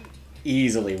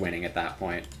 easily winning at that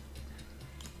point.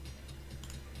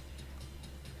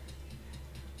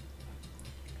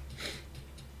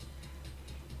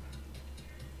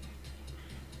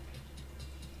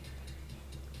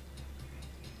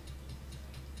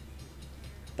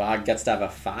 Bog gets to have a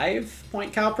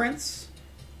 5-point Cow Prince.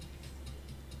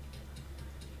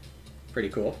 Pretty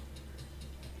cool.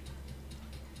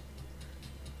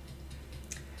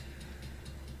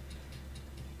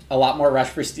 A lot more rush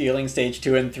for stealing stage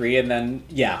 2 and 3, and then,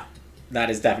 yeah, that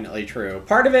is definitely true.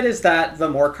 Part of it is that the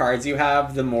more cards you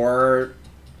have, the more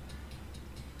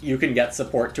you can get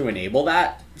support to enable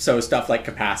that. So stuff like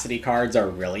capacity cards are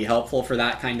really helpful for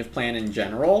that kind of plan in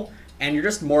general, and you're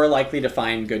just more likely to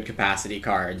find good capacity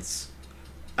cards,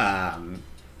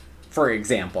 for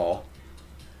example,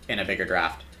 in a bigger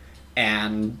draft.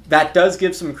 And that does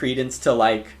give some credence to,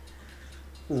 like,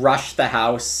 rush the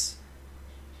house,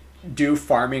 do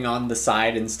farming on the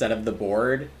side instead of the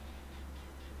board,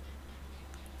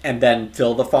 and then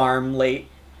fill the farm late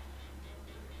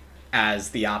as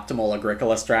the optimal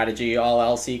Agricola strategy, all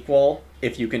else equal,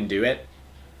 if you can do it.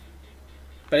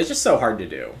 But it's just so hard to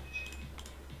do.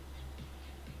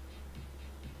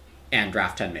 And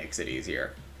Draft 10 makes it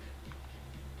easier.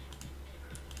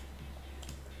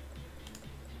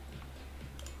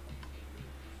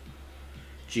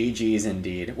 GG's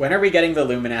indeed. When are we getting the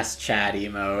Luminous Chad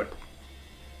emote?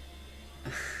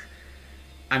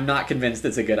 I'm not convinced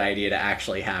it's a good idea to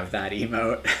actually have that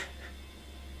emote.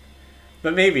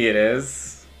 But maybe it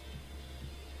is.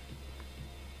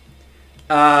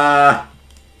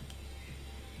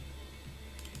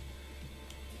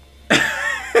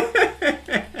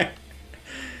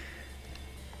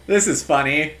 This is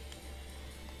funny.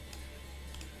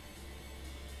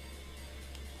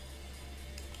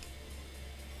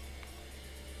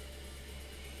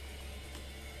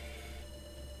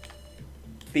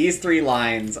 These 3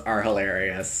 lines are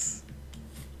hilarious.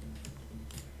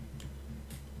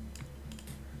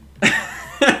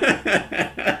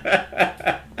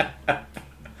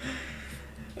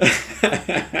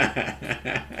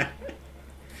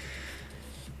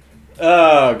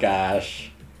 Oh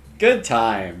gosh. Good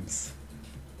times.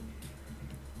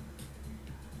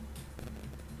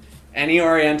 Any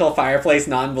Oriental Fireplace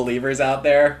non-believers out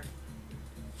there?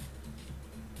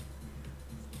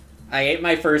 I ate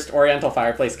my first Oriental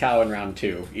Fireplace cow in round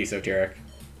 2, esoteric.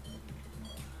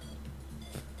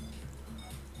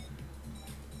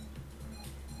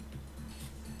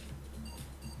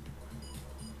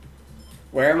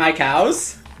 Where are my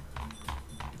cows?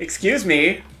 Excuse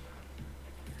me.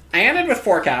 I ended with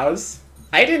 4 cows.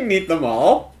 I didn't eat them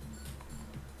all.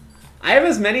 I have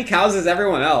as many cows as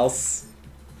everyone else.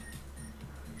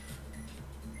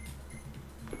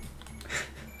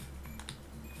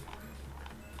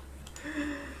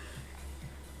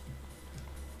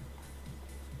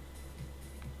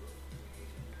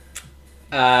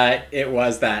 It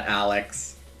was that,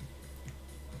 Alex.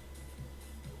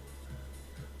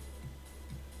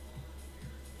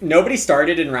 Nobody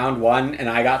started in round 1, and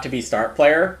I got to be start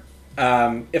player.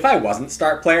 If I wasn't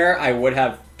start player, I would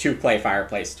have 2-play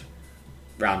fireplaced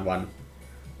round 1.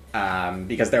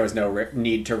 Because there was no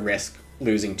need to risk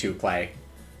losing 2-play.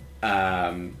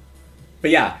 But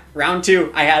yeah, round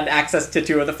 2, I had access to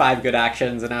 2 of the 5 good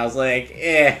actions, and I was like,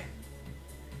 eh.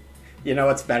 You know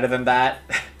what's better than that?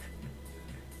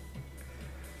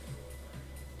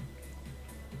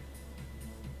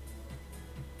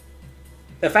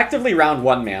 Effectively round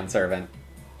 1 Manservant,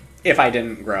 if I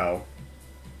didn't grow.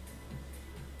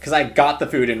 Because I got the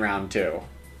food in round 2.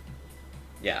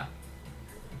 Yeah.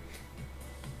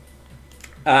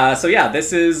 So yeah,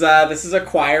 this is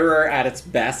Acquirer at its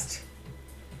best,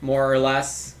 more or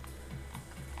less.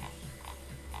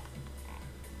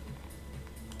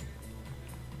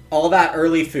 All that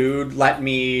early food let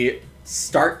me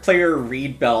start player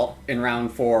reed belt in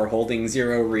round 4, holding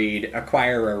 0 reed,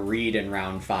 acquire a reed in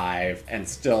round 5, and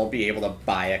still be able to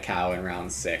buy a cow in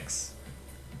round 6.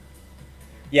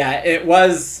 Yeah, it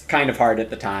was kind of hard at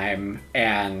the time,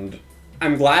 and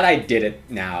I'm glad I did it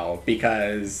now,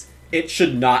 because it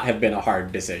should not have been a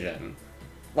hard decision.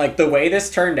 Like, the way this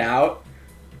turned out,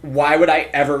 why would I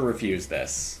ever refuse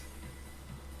this?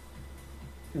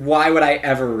 Why would I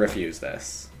ever refuse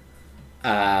this?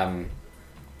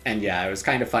 And yeah, it was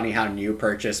kind of funny how new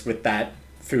purchase with that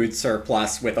food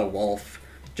surplus with a wolf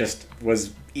just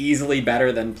was easily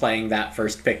better than playing that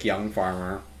first pick young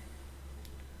farmer.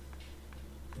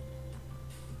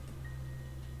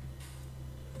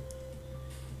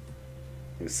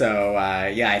 So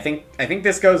yeah, I think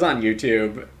this goes on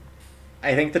YouTube.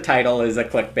 I think the title is a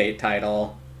clickbait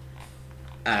title.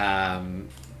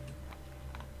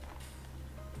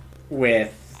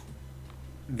 With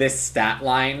this stat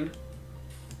line,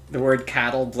 the word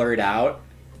cattle blurred out.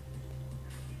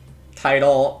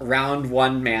 Title, round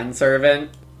 1 Manservant.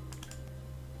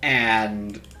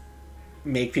 And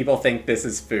make people think this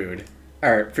is food.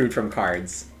 Or food from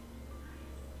cards.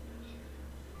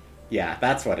 Yeah,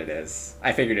 that's what it is.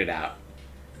 I figured it out.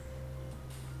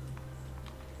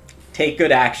 Take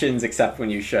good actions except when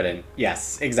you shouldn't.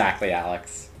 Yes, exactly,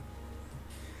 Alex.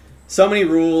 So many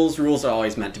rules. Rules are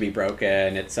always meant to be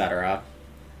broken, etc.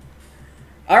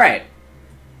 Alright.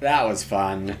 That was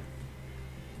fun.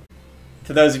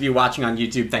 To those of you watching on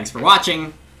YouTube, thanks for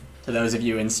watching. To those of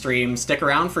you in stream, stick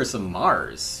around for some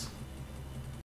Mars.